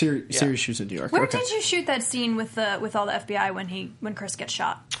shoots. The series shoots in New York. Where okay. did you shoot that scene with all the FBI when Chris gets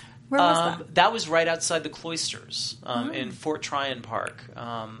shot? Where was that? That was right outside the Cloisters in Fort Tryon Park.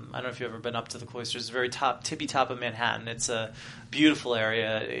 I don't know if you've ever been up to the Cloisters. It's the very tippy top of Manhattan. It's a beautiful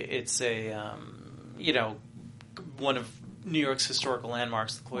area. It's a one of New York's historical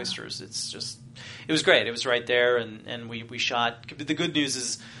landmarks, the Cloisters. It was great. It was right there, and we shot. The good news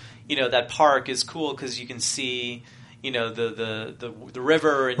is, that park is cool because you can see, the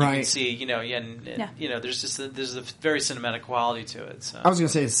river, and you can see, there's a very cinematic quality to it. So. I was going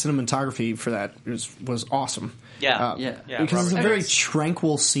to say the cinematography for that was awesome. Yeah, because it's a Robert very Eggers.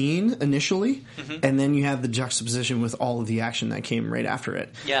 tranquil scene initially, and then you have the juxtaposition with all of the action that came right after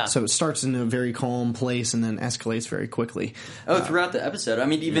it. Yeah. So it starts in a very calm place and then escalates very quickly. Throughout the episode. I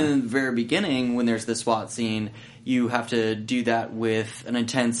mean, even in the very beginning, when there's the SWAT scene, you have to do that with an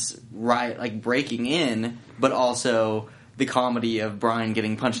intense riot, like breaking in, but also the comedy of Brian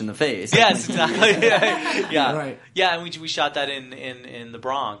getting punched in the face. Yes, exactly. Yeah, Right. Yeah, and we shot that in the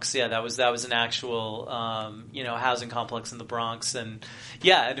Bronx. Yeah, that was an actual housing complex in the Bronx, and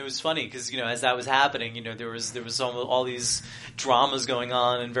it was funny because as that was happening, there was all these dramas going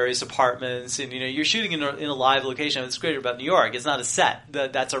on in various apartments, and you're shooting in a live location. What's great about New York, it's not a set.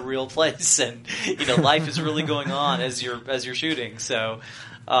 That's a real place, and life is really going on as you're shooting. So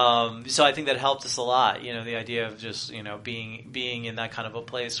I think that helped us a lot. The idea of just being in that kind of a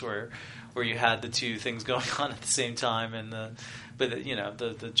place where you had the two things going on at the same time, and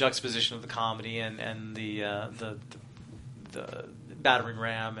the juxtaposition of the comedy and the battering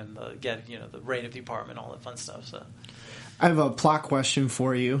ram and the raid of the apartment, all that fun stuff. So. I have a plot question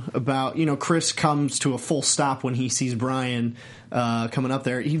for you about, Chris comes to a full stop when he sees Brian coming up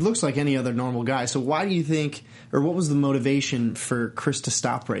there. He looks like any other normal guy. So why do you think, or what was the motivation for Chris to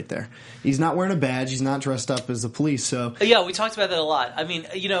stop right there? He's not wearing a badge. He's not dressed up as the police. So yeah, we talked about that a lot. I mean,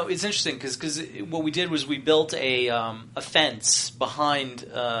 it's interesting because what we did was we built a fence behind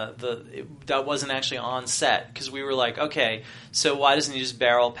that wasn't actually on set because we were like, okay, so why doesn't he just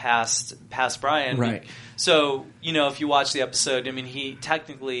barrel past Brian? Right. So, if you watch the episode, I mean, he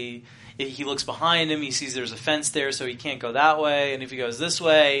looks behind him, he sees there's a fence there, so he can't go that way, and if he goes this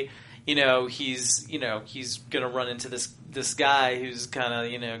way, he's going to run into this guy who's kind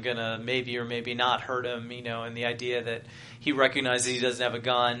of, going to maybe or maybe not hurt him, and the idea that he recognizes he doesn't have a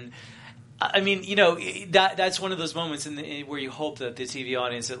gun. I mean, that's one of those moments where you hope that the TV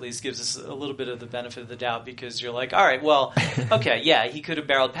audience at least gives us a little bit of the benefit of the doubt because you're like, all right, well, okay, yeah, he could have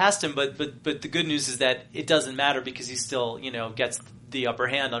barreled past him, but the good news is that it doesn't matter because he still, gets the upper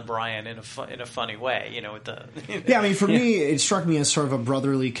hand on Brian in a funny way, with the. Yeah, I mean, for me, it struck me as sort of a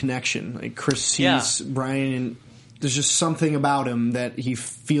brotherly connection. Like Chris sees Brian there's just something about him that he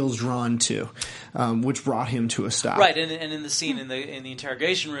feels drawn to, which brought him to a stop. Right, and in the scene in the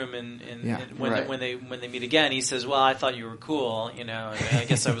interrogation room, when they meet again, he says, "Well, I thought you were cool, and I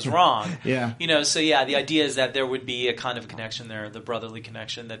guess I was wrong." Yeah, So the idea is that there would be a kind of connection there, the brotherly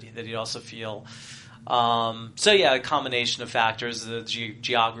connection that he'd also feel. A combination of factors, the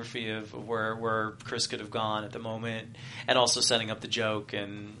geography of where Chris could have gone at the moment, and also setting up the joke,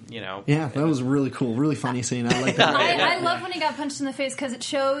 and Yeah, that was really cool, really funny scene. I like that. I love when he got punched in the face because it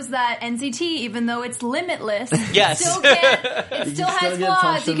shows that NCT, even though it's limitless, yes. still has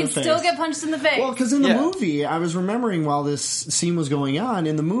flaws. You can still get punched in the face. Well, because in the movie, I was remembering while this scene was going on,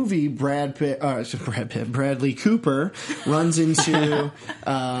 in the movie, Bradley Cooper runs into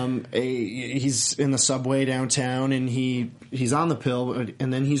he's in the subway downtown, and he's on the pill,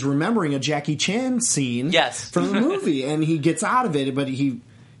 and then he's remembering a Jackie Chan scene from the movie, and he gets out of it, but he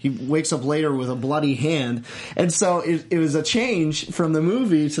wakes up later with a bloody hand, and so it was a change from the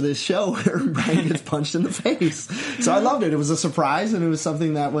movie to this show where Brian gets punched in the face. So I loved it. It was a surprise, and it was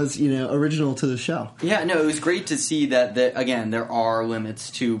something that was original to the show. Yeah, no, it was great to see that again, there are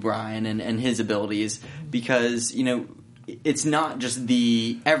limits to Brian and his abilities, because it's not just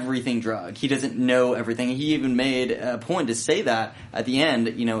the everything drug. He doesn't know everything. He even made a point to say that at the end.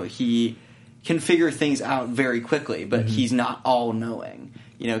 He can figure things out very quickly, but he's not all knowing.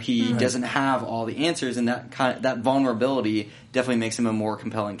 He doesn't have all the answers, and that vulnerability definitely makes him a more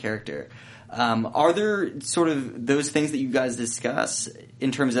compelling character. Are there sort of those things that you guys discuss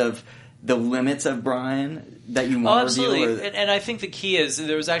in terms of the limits of Brian that you want to reveal? Absolutely. And I think the key is,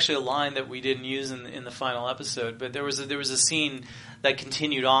 there was actually a line that we didn't use in the final episode, but there was a scene that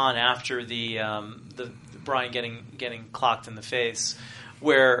continued on after the Brian getting clocked in the face,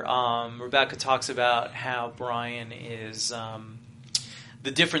 where Rebecca talks about how Brian is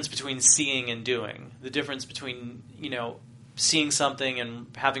the difference between seeing and doing, the difference between seeing something and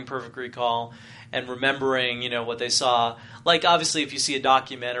having perfect recall and remembering, what they saw. Like, obviously, if you see a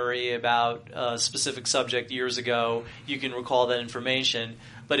documentary about a specific subject years ago, you can recall that information.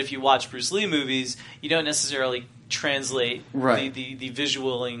 But if you watch Bruce Lee movies, you don't necessarily translate the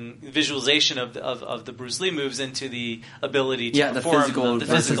visualization of the Bruce Lee moves into the ability to perform the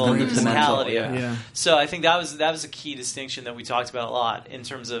physical and the physicality. Yeah. So I think that was a key distinction that we talked about a lot in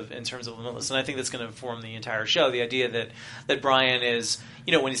terms of Limitless, and I think that's going to inform the entire show. The idea that Brian is,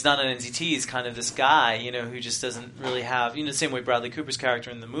 when he's not on NCT, he's kind of this guy, who just doesn't really have, the same way Bradley Cooper's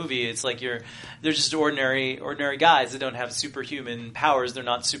character in the movie. It's like they're just ordinary guys that don't have superhuman powers. They're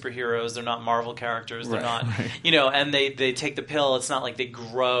not superheroes. They're not Marvel characters. They're not, and they take the pill. It's not like they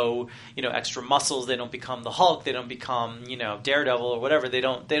grow, extra muscles. They don't become the Hulk. They don't become, Daredevil or whatever. They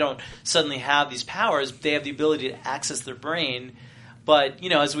don't suddenly have these powers. They have the ability to access their brain. But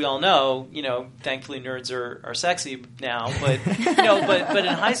as we all know, thankfully nerds are sexy now. But but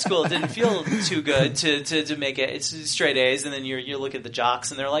in high school it didn't feel too good to make it. It's straight A's, and then you look at the jocks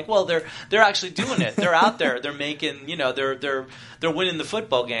and they're like, well, they're actually doing it. They're out there. They're making they're winning the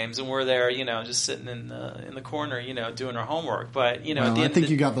football games, and we're there, just sitting in the corner, doing our homework. But I think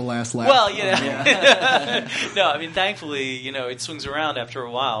you got the last laugh. Well, no, I mean, thankfully, it swings around after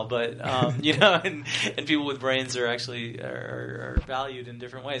a while. But and people with brains are actually are valued in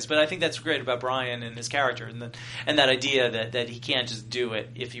different ways. But I think that's great about Brian and his character, and that idea that he can't just do it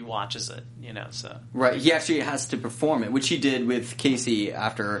if he watches it, So right, he actually has to perform it, which he did with Casey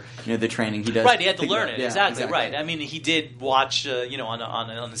after the training. He does right. He had to learn it exactly right. I mean, he did watch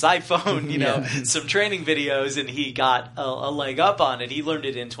on his iPhone some training videos, and he got a leg up on it. He learned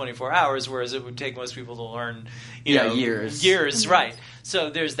it in 24 hours, whereas it would take most people to learn years, right? So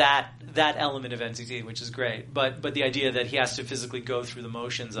there's that element of NCT, which is great, but the idea that he has to physically go through the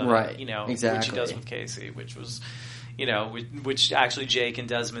motions of it, exactly. which he does with Casey, which was, which actually Jake and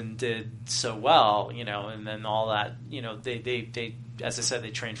Desmond did so well, and then all that, they as I said, they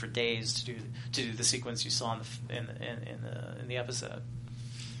trained for days to do the sequence you saw in the episode.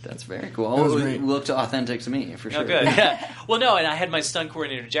 That's very cool. It looked authentic to me, for sure. Oh, good. Yeah. Well, no, and I had my stunt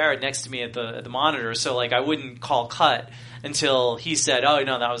coordinator, Jared, next to me at the monitor, so I wouldn't call cut until he said, "Oh,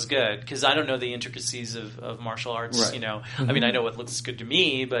 no, that was good," because I don't know the intricacies of martial arts. Right. I mean, I know what looks good to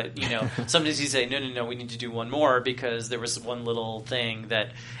me, but sometimes he'd say, "No, we need to do one more," because there was one little thing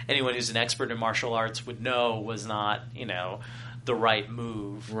that anyone who's an expert in martial arts would know was not, the right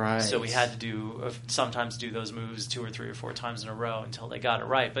move. Right. So we had to sometimes do those moves 2 or 3 or 4 times in a row until they got it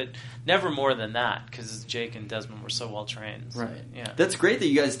right, but never more than that, because Jake and Desmond were so well trained. Right. Yeah. That's great that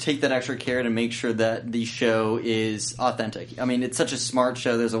you guys take that extra care to make sure that the show is authentic. I mean, it's such a smart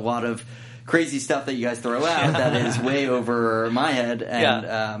show. There's a lot of crazy stuff that you guys throw out that is way over my head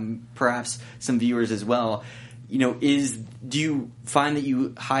and perhaps some viewers as well. do you find that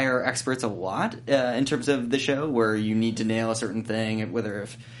you hire experts a lot in terms of the show, where you need to nail a certain thing, whether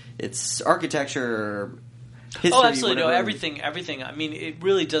if it's architecture or history? Oh, absolutely. Whatever. No, everything. I mean, it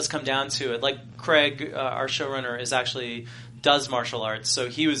really does come down to it. Like Craig, our showrunner, does martial arts, so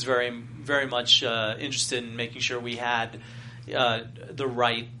he was very, very much interested in making sure we had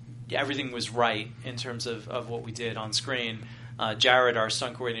everything was right in terms of what we did on screen. Jared, our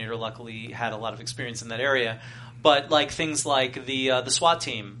stunt coordinator, luckily had a lot of experience in that area. But like things like the SWAT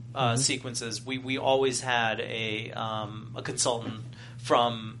team sequences, we always had a consultant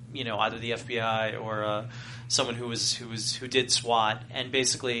from either the FBI or someone who did SWAT, and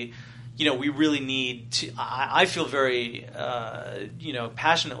basically, we really need to. I feel very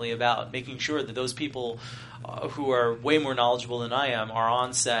passionately about making sure that those people who are way more knowledgeable than I am are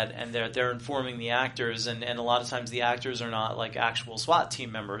on set, and they're informing the actors, and a lot of times the actors are not like actual SWAT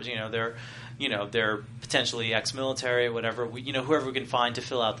team members. They're potentially ex-military, whatever. Whoever we can find to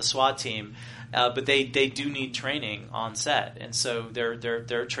fill out the SWAT team, but they do need training on set, and so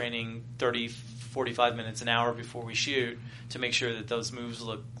they're training 30, 45 minutes, an hour before we shoot to make sure that those moves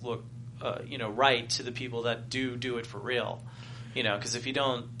look right to the people that do it for real. Because if you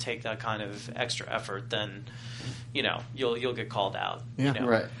don't take that kind of extra effort, then you'll get called out. Yeah.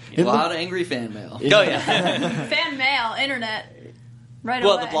 Right. A lot of angry fan mail. Oh yeah, fan mail, internet. Right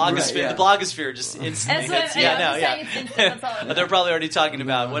well, away. the blogosphere just instantly hits. They're probably already talking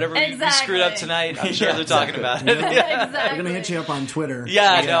about whatever we screwed up tonight. I'm sure they're talking about it. Exactly. They're going to hit you up on Twitter.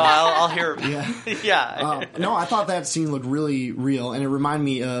 Yeah, no, I'll hear. Yeah. No, I thought that scene looked really real, and it reminded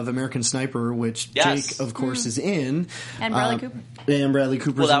me of American Sniper, which Jake, of course, is in. And Bradley Cooper. And Bradley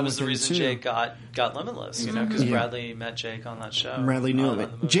Cooper. Well, that was the reason Jake got Limitless, because Bradley met Jake on that show. Bradley knew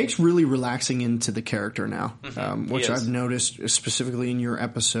him. Jake's really relaxing into the character now, which I've noticed specifically in your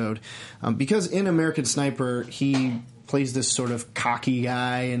episode, because in American Sniper he plays this sort of cocky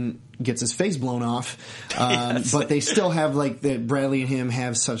guy and gets his face blown off, but they still have that Bradley and him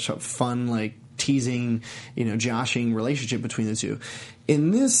have such a fun teasing, joshing relationship between the two.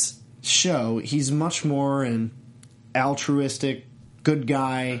 In this show, he's much more an altruistic, good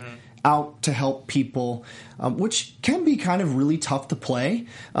guy, out to help people, which can be kind of really tough to play,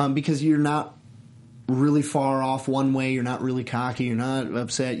 because you're not really far off one way, you're not really cocky, you're not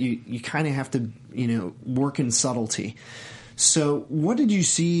upset, you kind of have to work in subtlety. So what did you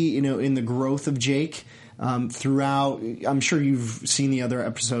see in the growth of Jake throughout? I'm sure you've seen the other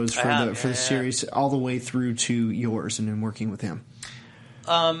episodes for the series all the way through to yours and in working with him.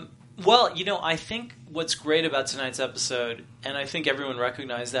 Well, I think what's great about tonight's episode, and I think everyone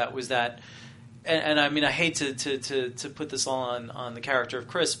recognized that, was that, and I mean, I hate to put this all on the character of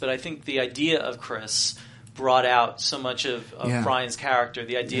Chris, but I think the idea of Chris brought out so much of Brian's character,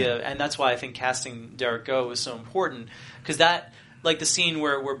 the idea, and that's why I think casting Derek Go was so important, because that, the scene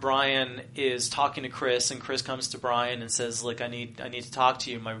where Brian is talking to Chris, and Chris comes to Brian and says, "Look, I need to talk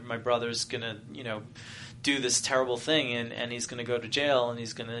to you. My brother's gonna, do this terrible thing, and he's going to go to jail, and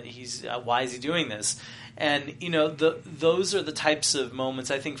why is he doing this?" And those are the types of moments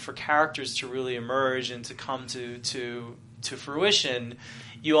I think for characters to really emerge and to come to fruition.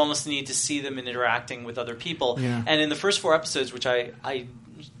 You almost need to see them interacting with other people. Yeah. And in the first 4 episodes, which I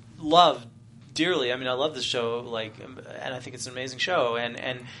love dearly, I mean, I love this show, and I think it's an amazing show, and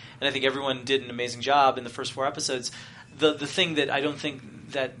I think everyone did an amazing job in the first 4 episodes. The thing that I don't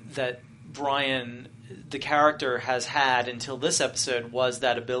think that Brian, the character, has had until this episode was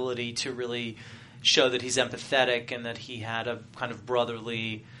that ability to really show that he's empathetic and that he had a kind of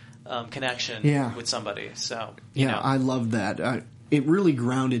brotherly connection with somebody. So I love that. It really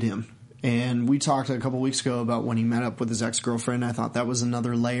grounded him. And we talked a couple weeks ago about when he met up with his ex-girlfriend. I thought that was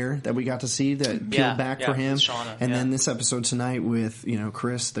another layer that we got to see that peeled back for him. Shauna, and then this episode tonight with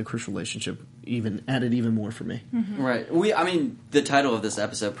Chris, the Chris relationship, added even more for me. Mm-hmm. Right. The title of this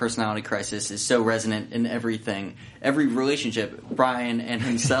episode, Personality Crisis, is so resonant in everything. Every relationship, Brian and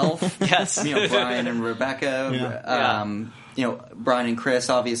himself. Yes. Brian and Rebecca. Brian and Chris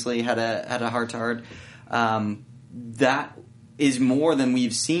obviously had a heart-to-heart. That is more than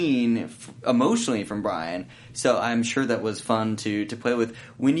we've seen emotionally from Brian. So I'm sure that was fun to play with.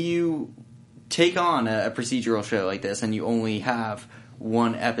 When you take on a procedural show like this and you only have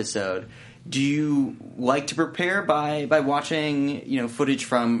 1 episode, do you like to prepare by watching footage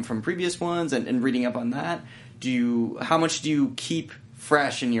from previous ones and reading up on that? How much do you keep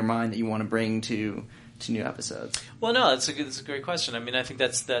fresh in your mind that you want to bring to to new episodes? Well, no, that's a great question. I mean, I think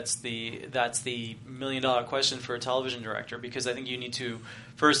that's the $1 million question for a television director, because I think you need to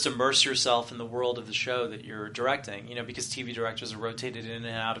first immerse yourself in the world of the show that you're directing. Because TV directors are rotated in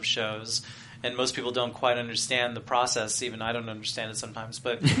and out of shows, and most people don't quite understand the process. Even I don't understand it sometimes.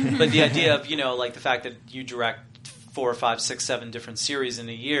 But the idea of like the fact that you direct 4, 5, 6, 7 different series in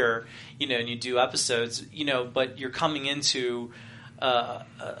a year, and you do episodes, but you're coming into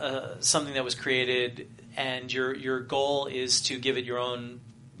something that was created, and your goal is to give it your own,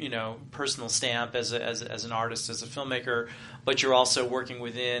 personal stamp as an artist, as a filmmaker, but you're also working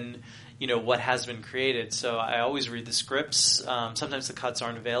within, what has been created. So I always read the scripts. Sometimes the cuts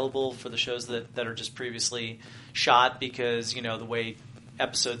aren't available for the shows that are just previously shot, because, the way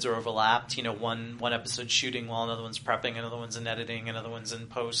episodes are overlapped. One episode shooting while another one's prepping, another one's in editing, another one's in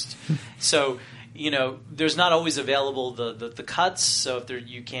post. So, there's not always available the cuts. So if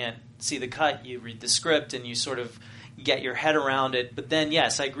you can't see the cut, you read the script and you sort of get your head around it. But then,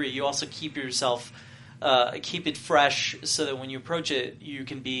 yes, I agree. You also keep it fresh, so that when you approach it, you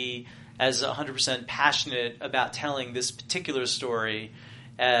can be as 100% passionate about telling this particular story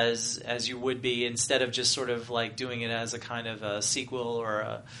as you would be, instead of just sort of like doing it as a kind of a sequel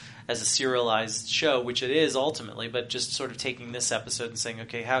or as a serialized show, which it is ultimately, but just sort of taking this episode and saying,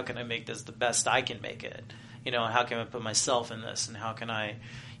 okay, how can I make this the best I can make it? How can I put myself in this, and how can I,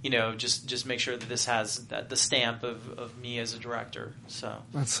 just make sure that this has the stamp of me as a director. So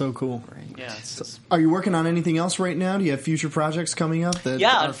that's so cool. Yeah. Are you working on anything else right now? Do you have future projects coming up that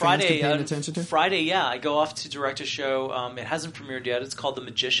on Friday can pay attention to? Friday, I go off to direct a show. It hasn't premiered yet. It's called The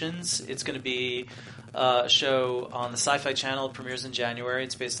Magicians. It's going to be a show on the Sci-Fi Channel. It premieres in January.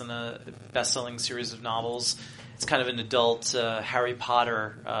 It's based on a best-selling series of novels. It's kind of an adult Harry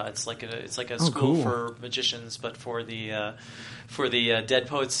Potter. It's like a school for magicians, but for the Dead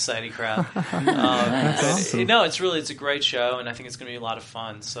Poets Society crowd. Awesome. No, it's a great show, and I think it's going to be a lot of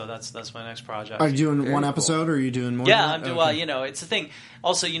fun. So that's my next project. Are you doing one episode, or are you doing more? Yeah, I'm doing. Okay. Well, it's the thing.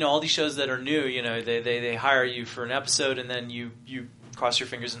 Also, all these shows that are new, they hire you for an episode, and then you cross your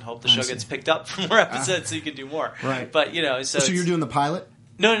fingers and hope the show gets picked up for more episodes, so you can do more. Right. But so you're doing the pilot?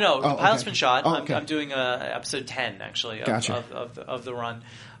 No. The pilot's okay. been shot. Oh, okay. I'm doing episode 10 actually Gotcha. of the run.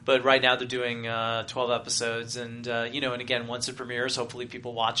 But right now they're doing 12 episodes, and and again, once it premieres, hopefully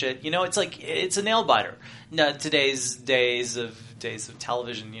people watch it. It's a nail biter. Now, today's days of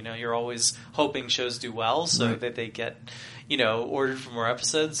television, you're always hoping shows do well, so that they get ordered for more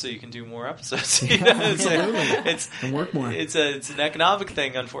episodes, so you can do more episodes. And work more. It's an economic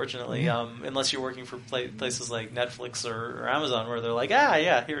thing, unfortunately. Unless you're working for places like Netflix or Amazon, where they're like,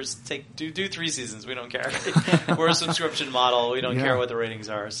 do 3 seasons. We don't care. We're a subscription model. We don't care what the ratings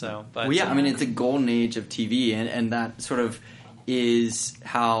are. So, but I mean, it's a golden age of TV, and that sort of is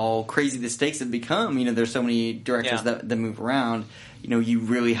how crazy the stakes have become. There's so many directors that move around. You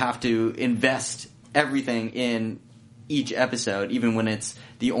really have to invest everything in each episode, even when it's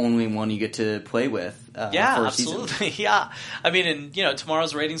the only one you get to play with. For absolutely. a season. Yeah, I mean, and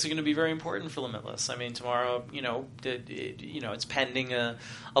tomorrow's ratings are going to be very important for Limitless. I mean, tomorrow, it's pending a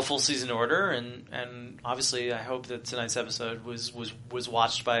full season order, and obviously, I hope that tonight's episode was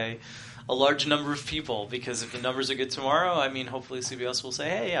watched by a large number of people, because if the numbers are good tomorrow, I mean, hopefully CBS will say,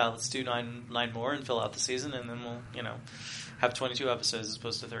 hey, let's do nine more and fill out the season, and then we'll, have 22 episodes as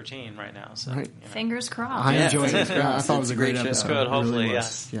opposed to 13 right now. So, right. Fingers crossed. I enjoyed it. I thought it was a great show. episode. Good, hopefully, really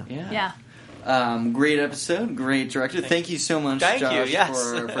yes. Yeah. Great episode, great director. Thank you so much, Thank Josh, you,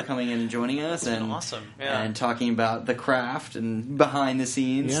 yes. for coming in and joining us. It's been awesome. And talking about the craft and behind the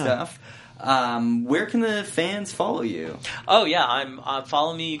scenes stuff. Where can the fans follow you? Oh, yeah.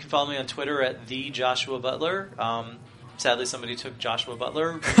 Follow me. You can follow me on Twitter at @TheJoshuaButler. Sadly, somebody took Joshua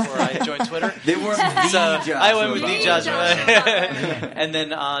Butler before I joined Twitter. They weren't Joshua I went with Butler. the Joshua. And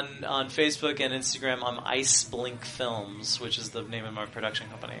then on Facebook and Instagram, I'm Ice Blink Films, which is the name of my production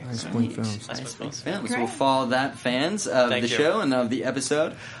company. Ice Blink Films. Ice Blink Films. Fans. Great. We'll follow that, fans of Thank the you. show and of the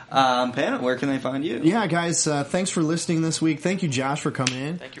episode. Pam, where can they find you? Yeah, guys, thanks for listening this week. Thank you, Josh, for coming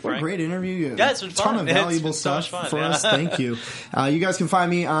in. Thank you, What a Frank. great interview. Yeah, it's been fun. A ton of It's valuable been so stuff much fun, for yeah. us. Thank you. You guys can find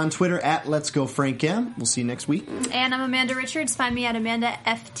me on Twitter at Let's Go Frank M. We'll see you next week. And I'm Amanda Richards. Find me at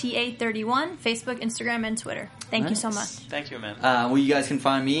AmandaFTA31, Facebook, Instagram, and Twitter. Thank you so much. Thank you, man. Well, you guys can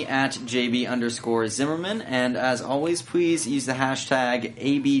find me at JB_Zimmerman. And as always, please use the hashtag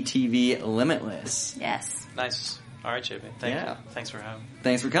ABTVLimitless. Yes. Nice. All right, JB. Thank Yeah. you. Thanks for having me.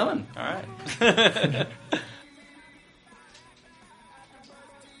 Thanks for coming. All right.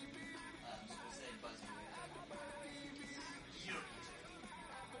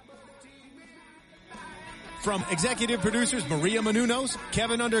 From executive producers Maria Menounos,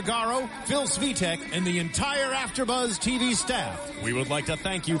 Kevin Undergaro, Phil Svitek, and the entire AfterBuzz TV staff, we would like to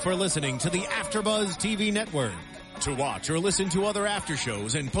thank you for listening to the AfterBuzz TV network. To watch or listen to other after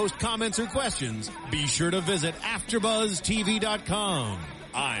shows and post comments or questions, be sure to visit AfterBuzzTV.com.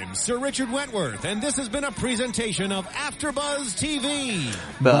 I'm Sir Richard Wentworth, and this has been a presentation of AfterBuzz TV.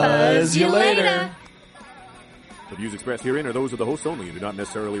 Buzz you later. The views expressed herein are those of the host only and do not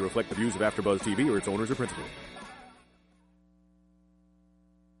necessarily reflect the views of AfterBuzz TV or its owners or principals.